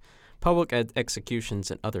hunts, public executions,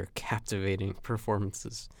 and other captivating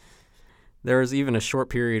performances. There was even a short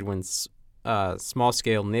period when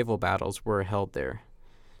small-scale naval battles were held there.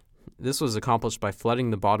 This was accomplished by flooding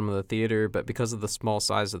the bottom of the theater, but because of the small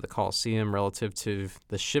size of the Colosseum relative to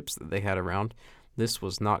the ships that they had around, this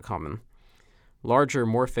was not common. Larger,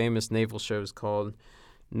 more famous naval shows called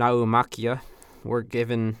naumachia were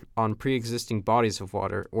given on pre-existing bodies of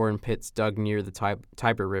water or in pits dug near the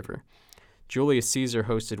Tiber River. Julius Caesar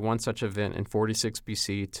hosted one such event in 46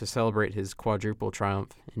 BC to celebrate his quadruple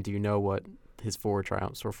triumph. And do you know what his 4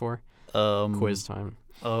 triumphs were for? Quiz time.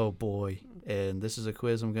 Oh, boy. And this is a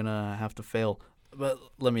quiz I'm going to have to fail. But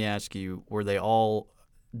let me ask you, were they all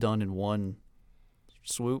done in one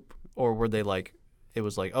swoop? Or were they like, it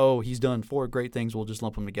was like, oh, he's done 4 great things, we'll just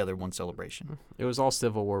lump them together in one celebration? It was all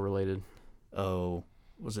Civil War related. Oh,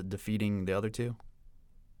 was it defeating the other 2?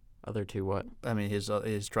 Other 2 what? I mean, his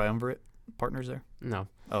triumvirate partners there? No.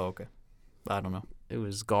 Oh, okay. I don't know. It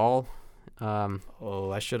was Gaul.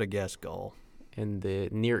 I should have guessed Gaul. In the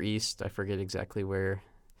Near East, I forget exactly where.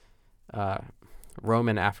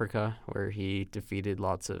 Roman Africa, where he defeated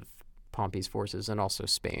lots of Pompey's forces, and also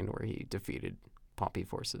Spain, where he defeated Pompey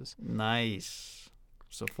forces. Nice.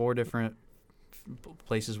 So 4 different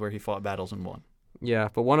places where he fought battles in one. Yeah,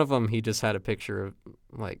 but one of them he just had a picture of,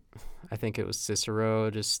 like, I think it was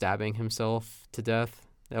Cicero just stabbing himself to death.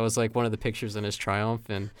 That was like one of the pictures in his triumph,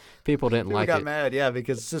 and people didn't People like got it. mad, yeah,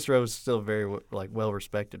 because Cicero was still very well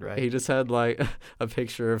respected, right? He just had like a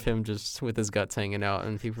picture of him just with his guts hanging out,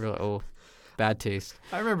 and people were like, "Oh, bad taste."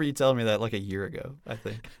 I remember you telling me that like a year ago, I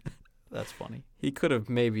think. That's funny. He could have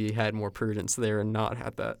maybe had more prudence there and not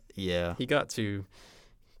had that. Yeah. He got too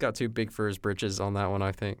big for his britches on that one,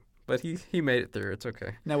 I think. But he made it through. It's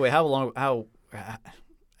okay. Now wait, how long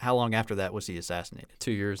after that was he assassinated?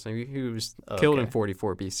 2 years. He was killed in Okay.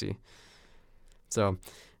 44 BC. So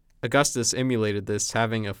Augustus emulated this,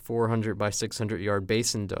 having a 400 by 600 yard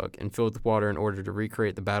basin dug and filled with water in order to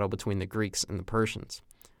recreate the battle between the Greeks and the Persians.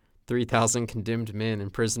 3,000 condemned men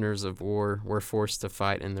and prisoners of war were forced to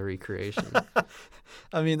fight in the recreation.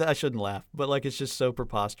 I mean, I shouldn't laugh, but like it's just so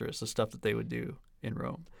preposterous, the stuff that they would do in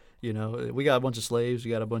Rome. You know, we got a bunch of slaves,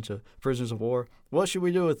 we got a bunch of prisoners of war. What should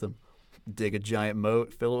we do with them? Dig a giant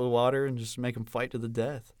moat, fill it with water, and just make them fight to the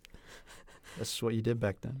death. That's what you did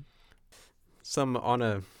back then. Some on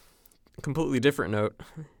a completely different note,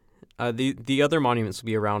 the other monuments will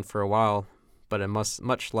be around for a while, but a much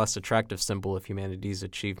less attractive symbol of humanity's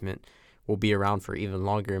achievement will be around for even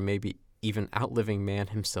longer, maybe even outliving man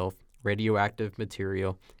himself: radioactive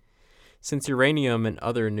material. Since uranium and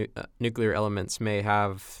other nuclear elements may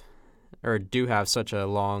have, or do have, such a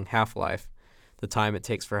long half-life, the time it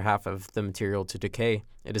takes for half of the material to decay,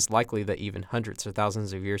 it is likely that even hundreds or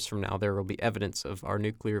thousands of years from now there will be evidence of our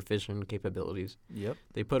nuclear fission capabilities. Yep.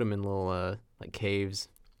 They put them in little like caves.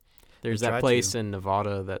 There's They that tried place to. in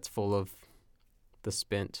Nevada that's full of the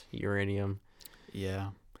spent uranium,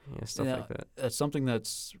 Yeah. stuff Yeah, like that. That's something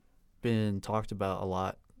that's been talked about a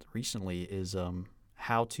lot recently is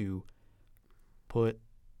how to put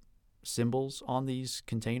symbols on these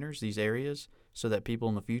containers, these areas, so that people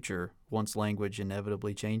in the future, once language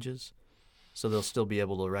inevitably changes, so they'll still be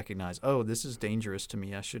able to recognize, oh, this is dangerous to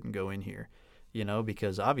me, I shouldn't go in here,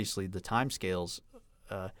 because obviously the timescales,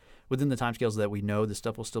 within the timescales that we know this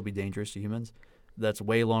stuff will still be dangerous to humans, that's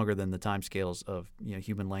way longer than the timescales of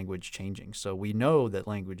human language changing. So we know that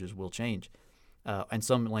languages will change, and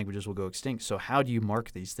some languages will go extinct. So how do you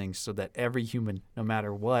mark these things so that every human, no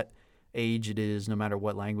matter what age it is, no matter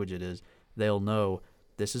what language it is, they'll know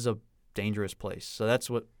this is a dangerous place. So that's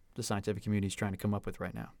what the scientific community is trying to come up with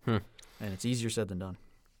right now. And it's easier said than done.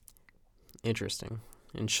 Interesting.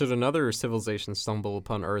 And should another civilization stumble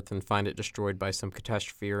upon Earth and find it destroyed by some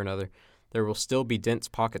catastrophe or another, there will still be dense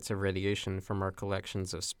pockets of radiation from our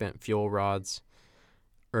collections of spent fuel rods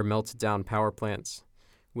or melted down power plants,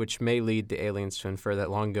 which may lead the aliens to infer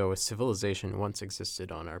that long ago a civilization once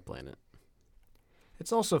existed on our planet.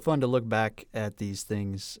 It's also fun to look back at these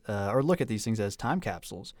things, or look at these things as time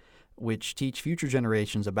capsules, which teach future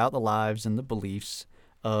generations about the lives and the beliefs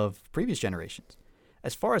of previous generations.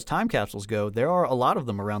 As far as time capsules go, there are a lot of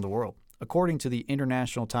them around the world. According to the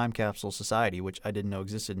International Time Capsule Society, which I didn't know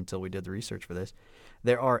existed until we did the research for this,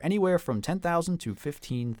 there are anywhere from 10,000 to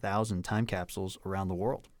 15,000 time capsules around the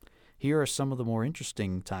world. Here are some of the more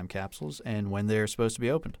interesting time capsules and when they're supposed to be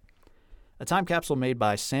opened. A time capsule made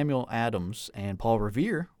by Samuel Adams and Paul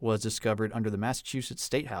Revere was discovered under the Massachusetts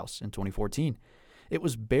State House in 2014. It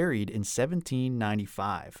was buried in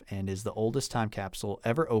 1795 and is the oldest time capsule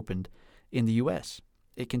ever opened in the U.S.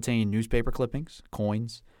 It contained newspaper clippings,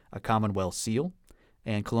 coins, a Commonwealth seal,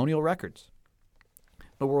 and colonial records.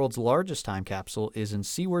 The world's largest time capsule is in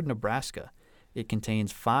Seward, Nebraska. It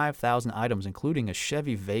contains 5,000 items, including a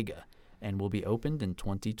Chevy Vega, and will be opened in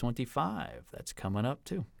 2025. That's coming up,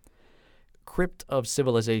 too. Crypt of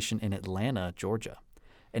Civilization in Atlanta, Georgia.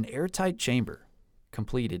 An airtight chamber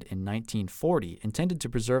completed in 1940 intended to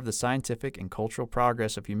preserve the scientific and cultural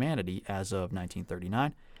progress of humanity as of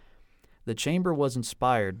 1939. The chamber was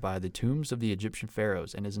inspired by the tombs of the Egyptian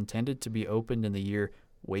pharaohs and is intended to be opened in the year,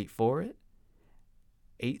 wait for it,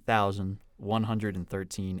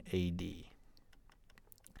 8113 AD.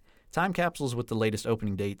 Time capsules with the latest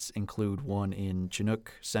opening dates include one in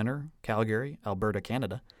Chinook Center, Calgary, Alberta,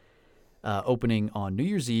 Canada, opening on New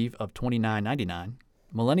Year's Eve of $29.99.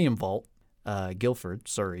 Millennium Vault, Guildford,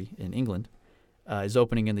 Surrey, in England, is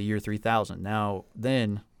opening in the year 3000. Now,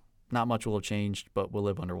 then, not much will have changed, but we'll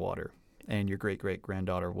live underwater, and your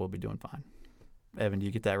great-great-granddaughter will be doing fine. Evan, do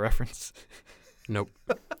you get that reference? Nope.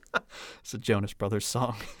 It's a Jonas Brothers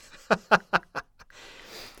song.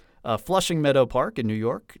 Flushing Meadow Park in New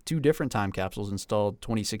York, two different time capsules installed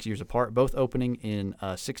 26 years apart, both opening in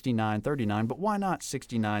 6939. But why not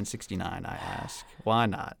 6969, I ask? Why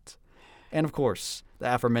not? And of course,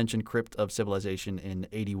 the aforementioned Crypt of Civilization in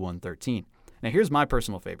 8113. Now here's my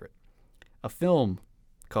personal favorite. A film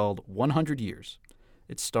called 100 Years.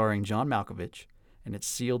 It's starring John Malkovich, and it's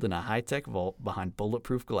sealed in a high-tech vault behind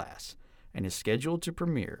bulletproof glass. and is scheduled to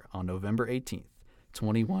premiere on November 18th,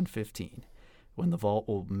 2115, when the vault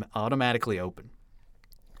will automatically open.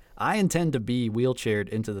 I intend to be wheelchaired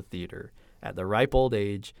into the theater at the ripe old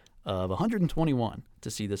age of 121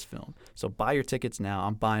 to see this film. So buy your tickets now.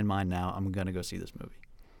 I'm buying mine now. I'm going to go see this movie.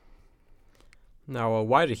 Now,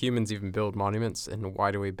 why do humans even build monuments, and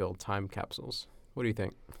why do we build time capsules? What do you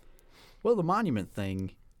think? Well, the monument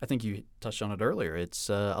thing, I think you touched on it earlier. It's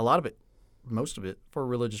a lot of it, most of it, for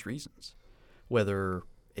religious reasons. Whether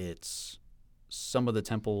it's some of the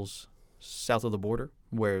temples south of the border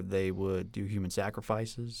where they would do human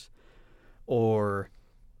sacrifices, or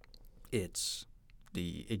it's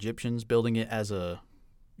the Egyptians building it as a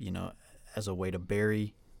way to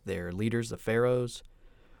bury their leaders, the pharaohs,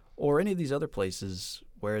 or any of these other places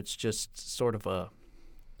where it's just sort of a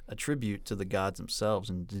tribute to the gods themselves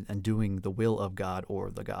and doing the will of God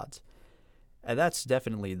or the gods. And that's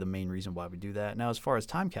definitely the main reason why we do that. Now, as far as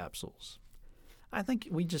time capsules, I think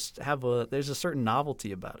we just there's a certain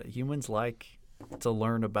novelty about it. Humans like to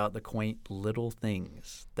learn about the quaint little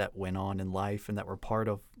things that went on in life and that were part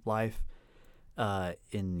of life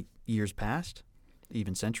in years past,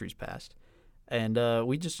 even centuries past. And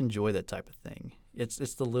we just enjoy that type of thing.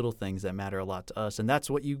 It's the little things that matter a lot to us, and that's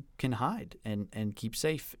what you can hide and keep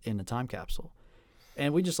safe in a time capsule.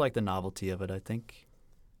 And we just like the novelty of it, I think.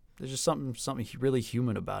 There's just something really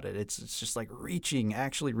human about it. It's just like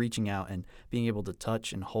actually reaching out and being able to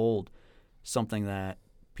touch and hold something that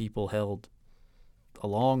people held a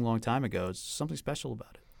long, long time ago. It's something special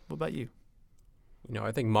about it. What about you?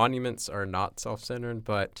 I think monuments are not self-centered,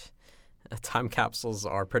 but time capsules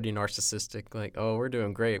are pretty narcissistic. Like, oh, we're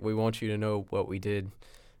doing great. We want you to know what we did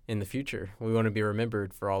in the future. We want to be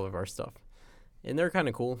remembered for all of our stuff. And they're kind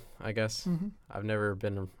of cool, I guess. Mm-hmm. I've never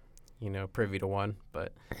been, privy to one,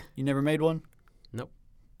 but... You never made one? Nope.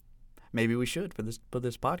 Maybe we should for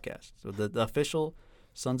this podcast. So the official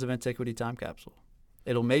Sons of Antiquity time capsule.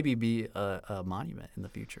 It'll maybe be a monument in the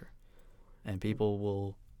future. And people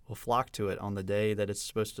will flock to it on the day that it's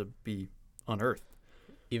supposed to be unearthed.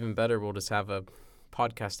 Even better, we'll just have a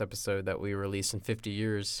podcast episode that we release in 50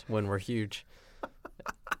 years when we're huge.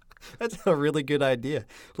 That's a really good idea.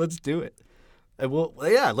 Let's do it. And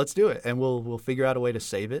let's do it. And we'll figure out a way to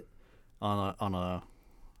save it on a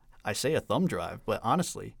I say a thumb drive, but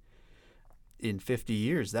honestly, in 50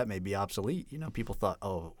 years that may be obsolete. People thought,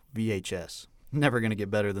 "Oh, VHS, never going to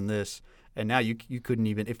get better than this." And now you couldn't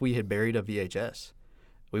even, if we had buried a VHS,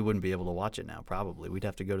 we wouldn't be able to watch it now, probably. We'd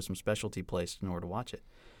have to go to some specialty place in order to watch it.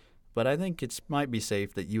 But I think it might be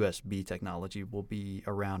safe that USB technology will be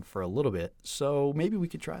around for a little bit, so maybe we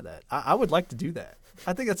could try that. I would like to do that.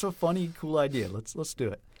 I think that's a funny, cool idea. Let's do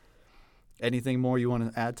it. Anything more you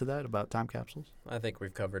want to add to that about time capsules? I think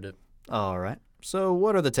we've covered it. All right. So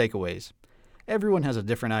what are the takeaways? Everyone has a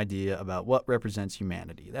different idea about what represents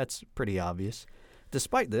humanity. That's pretty obvious.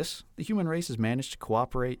 Despite this, the human race has managed to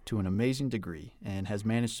cooperate to an amazing degree and has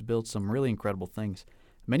managed to build some really incredible things,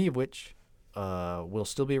 many of which will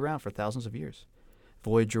still be around for thousands of years.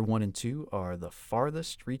 Voyager 1 and 2 are the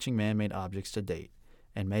farthest reaching man-made objects to date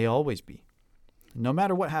and may always be. No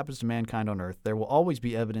matter what happens to mankind on Earth, there will always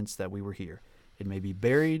be evidence that we were here. It may be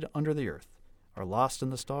buried under the earth or lost in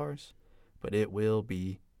the stars, but it will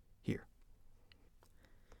be here.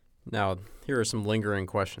 Now, here are some lingering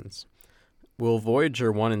questions. Will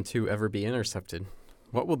Voyager 1 and 2 ever be intercepted?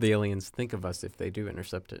 What will the aliens think of us if they do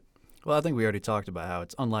intercept it? Well, I think we already talked about how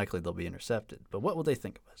it's unlikely they'll be intercepted, but what will they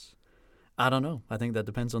think of us? I don't know. I think that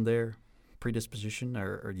depends on their predisposition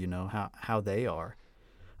or how they are.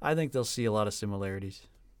 I think they'll see a lot of similarities.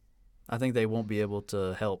 I think they won't be able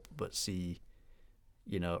to help but see,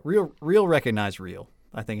 real recognize real,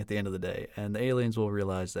 I think, at the end of the day. And the aliens will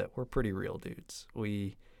realize that we're pretty real dudes.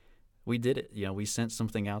 We did it. We sent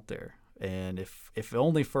something out there. And if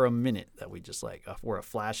only for a minute that we just we're a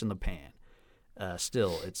flash in the pan,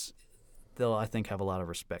 still they'll, I think, have a lot of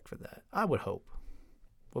respect for that. I would hope.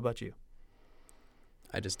 What about you?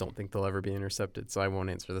 I just don't think they'll ever be intercepted, so I won't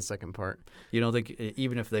answer the second part. You don't think,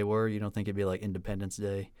 even if they were, you don't think it'd be like Independence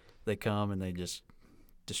Day? They come and they just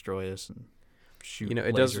destroy us and shoot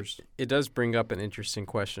lasers? It does bring up an interesting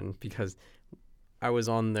question, because I was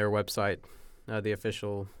on their website, the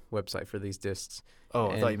official website for these discs. Oh,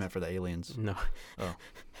 I thought you meant for the aliens. No. Oh,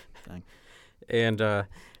 dang. And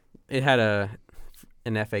it had an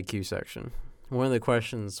FAQ section. One of the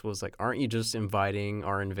questions was like, aren't you just inviting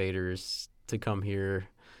our invaders to come here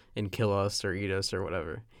and kill us or eat us or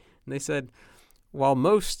whatever? And they said, while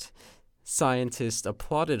most scientists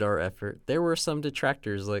applauded our effort, there were some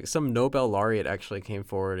detractors. Like, some Nobel laureate actually came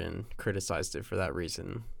forward and criticized it for that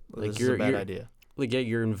reason. Well, this is a bad idea. Like, yeah,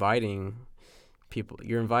 you're inviting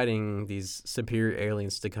you're inviting these superior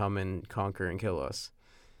aliens to come and conquer and kill us.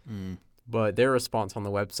 Mm. But their response on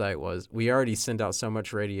the website was, we already send out so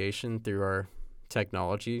much radiation through our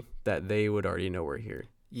technology that they would already know we're here.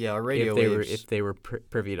 Yeah, our radio if they were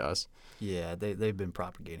privy to us. Yeah, they've been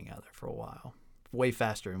propagating out there for a while, way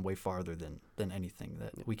faster and way farther than anything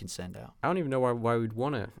that we can send out. I don't even know why we'd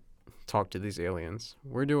want to talk to these aliens.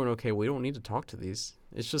 We're doing okay. We don't need to talk to these.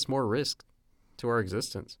 It's just more risk to our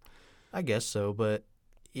existence. I guess so, but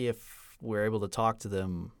if we're able to talk to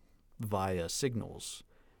them via signals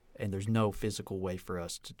and there's no physical way for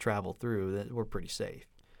us to travel through, that we're pretty safe.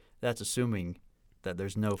 That's assuming that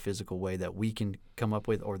there's no physical way that we can come up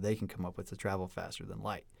with or they can come up with to travel faster than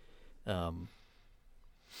light.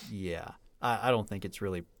 Yeah, I don't think it's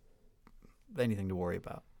really anything to worry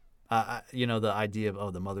about. The idea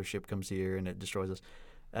of, the mothership comes here and it destroys us,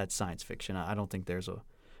 that's science fiction. I don't think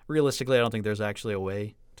realistically, I don't think there's actually a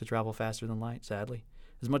way to travel faster than light, sadly.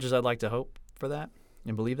 As much as I'd like to hope for that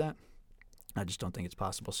and believe that, I just don't think it's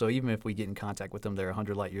possible. So even if we get in contact with them, they're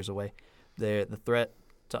 100 light years away. The threat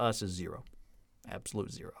to us is zero,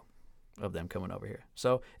 absolute zero of them coming over here.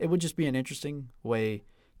 So it would just be an interesting way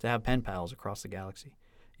to have pen pals across the galaxy,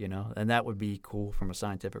 and that would be cool from a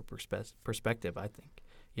scientific perspective, I think.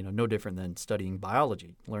 No different than studying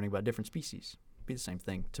biology, learning about different species. It'd be the same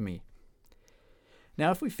thing to me. Now,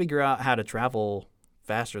 if we figure out how to travel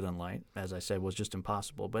faster than light, as I said, was just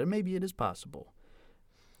impossible, but maybe it is possible.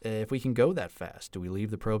 If we can go that fast, do we leave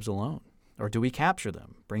the probes alone? Or do we capture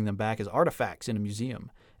them, bring them back as artifacts in a museum,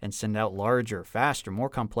 and send out larger, faster, more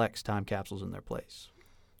complex time capsules in their place?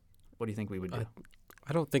 What do you think we would do?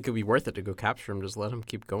 I don't think it'd be worth it to go capture them. Just let them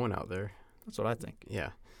keep going out there. That's what I think. Yeah.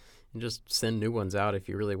 And just send new ones out if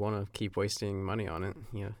you really want to keep wasting money on it.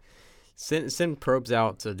 Send probes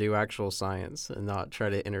out to do actual science and not try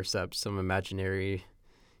to intercept some imaginary,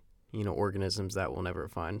 organisms that we'll never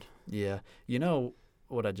find. Yeah.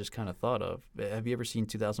 What I just kind of thought of, have you ever seen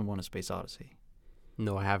 2001: A Space Odyssey?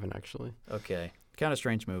 No, I haven't actually. Okay. Kind of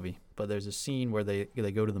strange movie, but there's a scene where they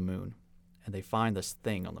go to the moon and they find this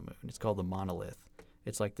thing on the moon. It's called the monolith.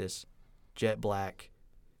 It's like this jet black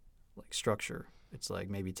structure. It's like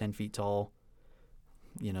maybe 10 feet tall,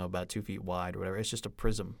 about 2 feet wide or whatever. It's just a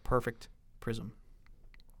prism, perfect prism.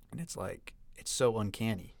 And it's so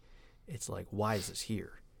uncanny. It's like, why is this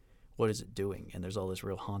here? What is it doing? And there's all this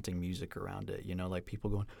real haunting music around it, like people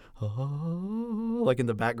going, oh, like in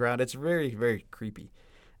the background. It's very, very creepy.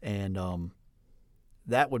 And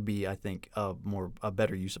that would be, I think, a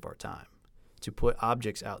better use of our time, to put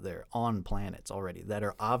objects out there on planets already that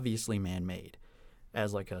are obviously man-made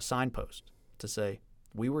as like a signpost to say,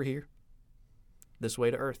 we were here, this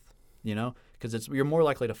way to Earth, because you're more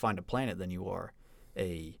likely to find a planet than you are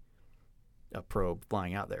a probe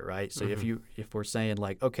flying out there, right? So if we're saying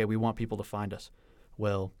okay, we want people to find us,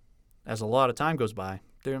 well, as a lot of time goes by,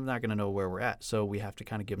 they're not going to know where we're at, so we have to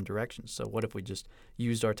kind of give them directions. So what if we just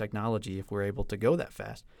used our technology, if we're able to go that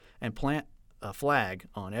fast, and plant a flag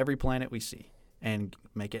on every planet we see and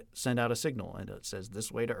send out a signal, and it says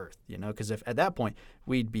this way to Earth, because if at that point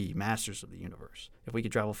we'd be masters of the universe. If we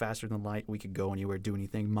could travel faster than light, we could go anywhere, do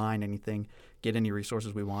anything, mine anything, get any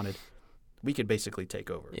resources we wanted. We could basically take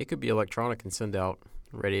over. It could be electronic and send out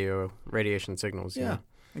radiation signals. Yeah,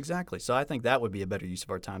 exactly. So I think that would be a better use of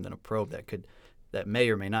our time than a probe that may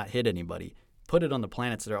or may not hit anybody. Put it on the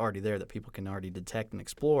planets that are already there that people can already detect and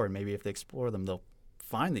explore, and maybe if they explore them, they'll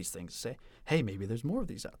find these things and say, hey, maybe there's more of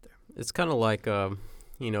these out there. It's kind of like,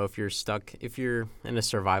 if you're in a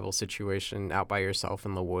survival situation out by yourself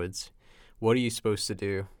in the woods, what are you supposed to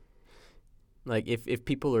do? Like, if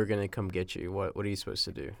people are going to come get you, what are you supposed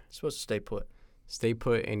to do? You're supposed to stay put. Stay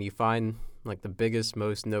put, and you find, the biggest,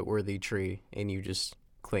 most noteworthy tree, and you just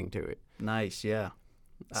cling to it. Nice, yeah.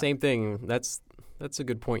 Same thing. That's a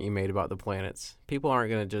good point you made about the planets. People aren't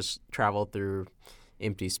going to just travel through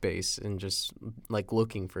empty space and just,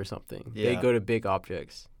 looking for something. Yeah. They go to big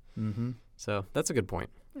objects. Mm-hmm. So that's a good point.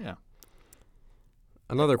 Yeah.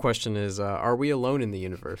 Another question is, are we alone in the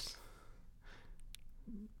universe?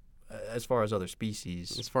 As far as other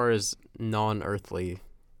species. As far as non-earthly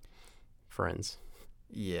friends.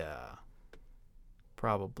 Yeah.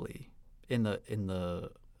 Probably. In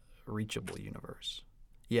the reachable universe.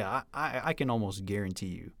 Yeah, I can almost guarantee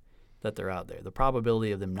you that they're out there. The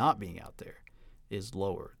probability of them not being out there is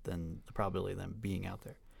lower than the probability of them being out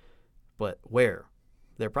there. But where?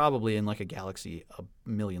 They're probably in a galaxy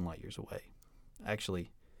 1,000,000 light years away.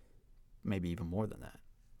 Actually, maybe even more than that.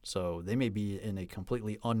 So they may be in a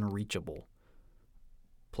completely unreachable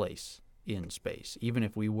place in space, even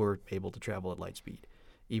if we were able to travel at light speed,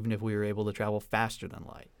 even if we were able to travel faster than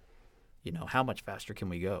light. How much faster can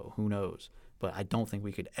we go? Who knows? but I don't think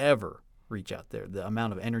we could ever reach out there. The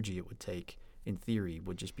amount of energy it would take, in theory,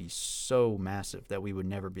 would just be so massive that we would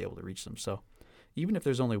never be able to reach them. So even if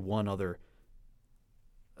there's only one other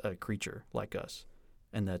creature like us,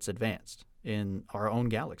 and that's advanced in our own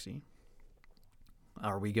galaxy,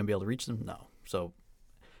 are we going to be able to reach them? No. So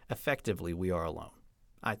effectively, we are alone,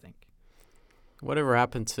 I think. Whatever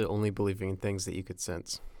happened to only believing in things that you could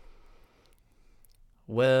sense?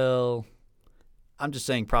 Well, I'm just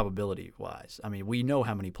saying probability-wise. I mean, we know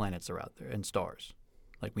how many planets are out there and stars.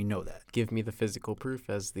 Like, we know that. Give me the physical proof,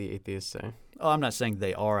 as the atheists say. Oh, I'm not saying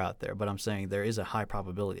they are out there, but I'm saying there is a high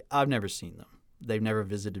probability. I've never seen them. They've never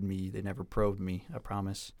visited me. They never probed me, I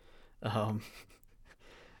promise. But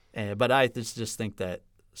I just think that,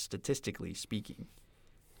 statistically speaking,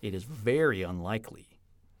 it is very unlikely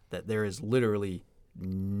that there is literally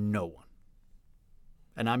no one.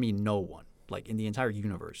 And I mean no one. Like, in the entire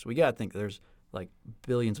universe. We got to think there's, like,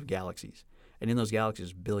 billions of galaxies. And in those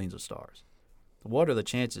galaxies, billions of stars. What are the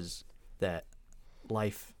chances that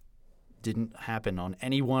life didn't happen on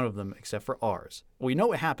any one of them except for ours? We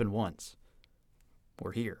know it happened once.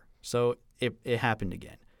 We're here. So it happened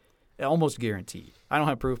again. Almost guaranteed. I don't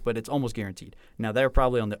have proof, but it's almost guaranteed. Now, they're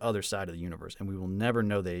probably on the other side of the universe, and we will never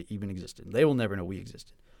know they even existed. They will never know we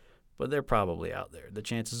existed. But they're probably out there. The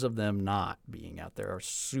chances of them not being out there are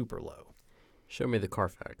super low. Show me the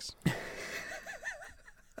Carfax.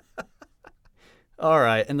 All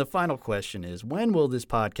right, and the final question is, when will this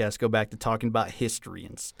podcast go back to talking about history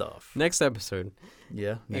and stuff? Next episode.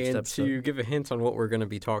 Yeah, next and episode. to give a hint on what we're going to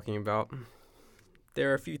be talking about,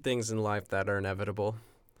 there are a few things in life that are inevitable.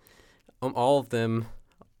 All of them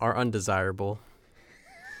are undesirable.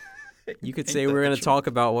 You could say we're going to talk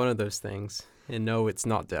about one of those things, and no, it's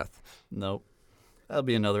not death. Nope. That'll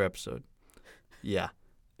be another episode. Yeah.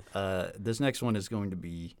 This next one is going to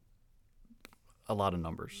be a lot of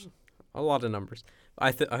numbers. A lot of numbers.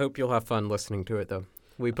 I hope you'll have fun listening to it, though.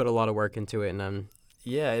 We put a lot of work into it, and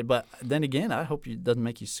yeah, but then again, I hope it doesn't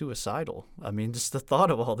make you suicidal. I mean, just the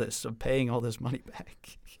thought of all this, of paying all this money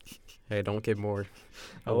back. Hey, don't give more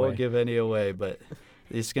I away. won't give any away, but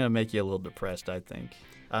it's going to make you a little depressed, I think.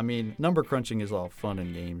 I mean, number crunching is all fun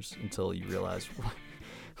and games until you realize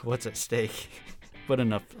what's at stake. But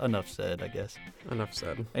enough said, I guess. Enough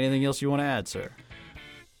said. Anything else you want to add, sir?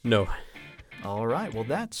 No. All right. Well,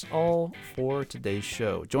 that's all for today's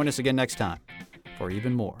show. Join us again next time for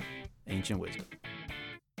even more Ancient Wisdom.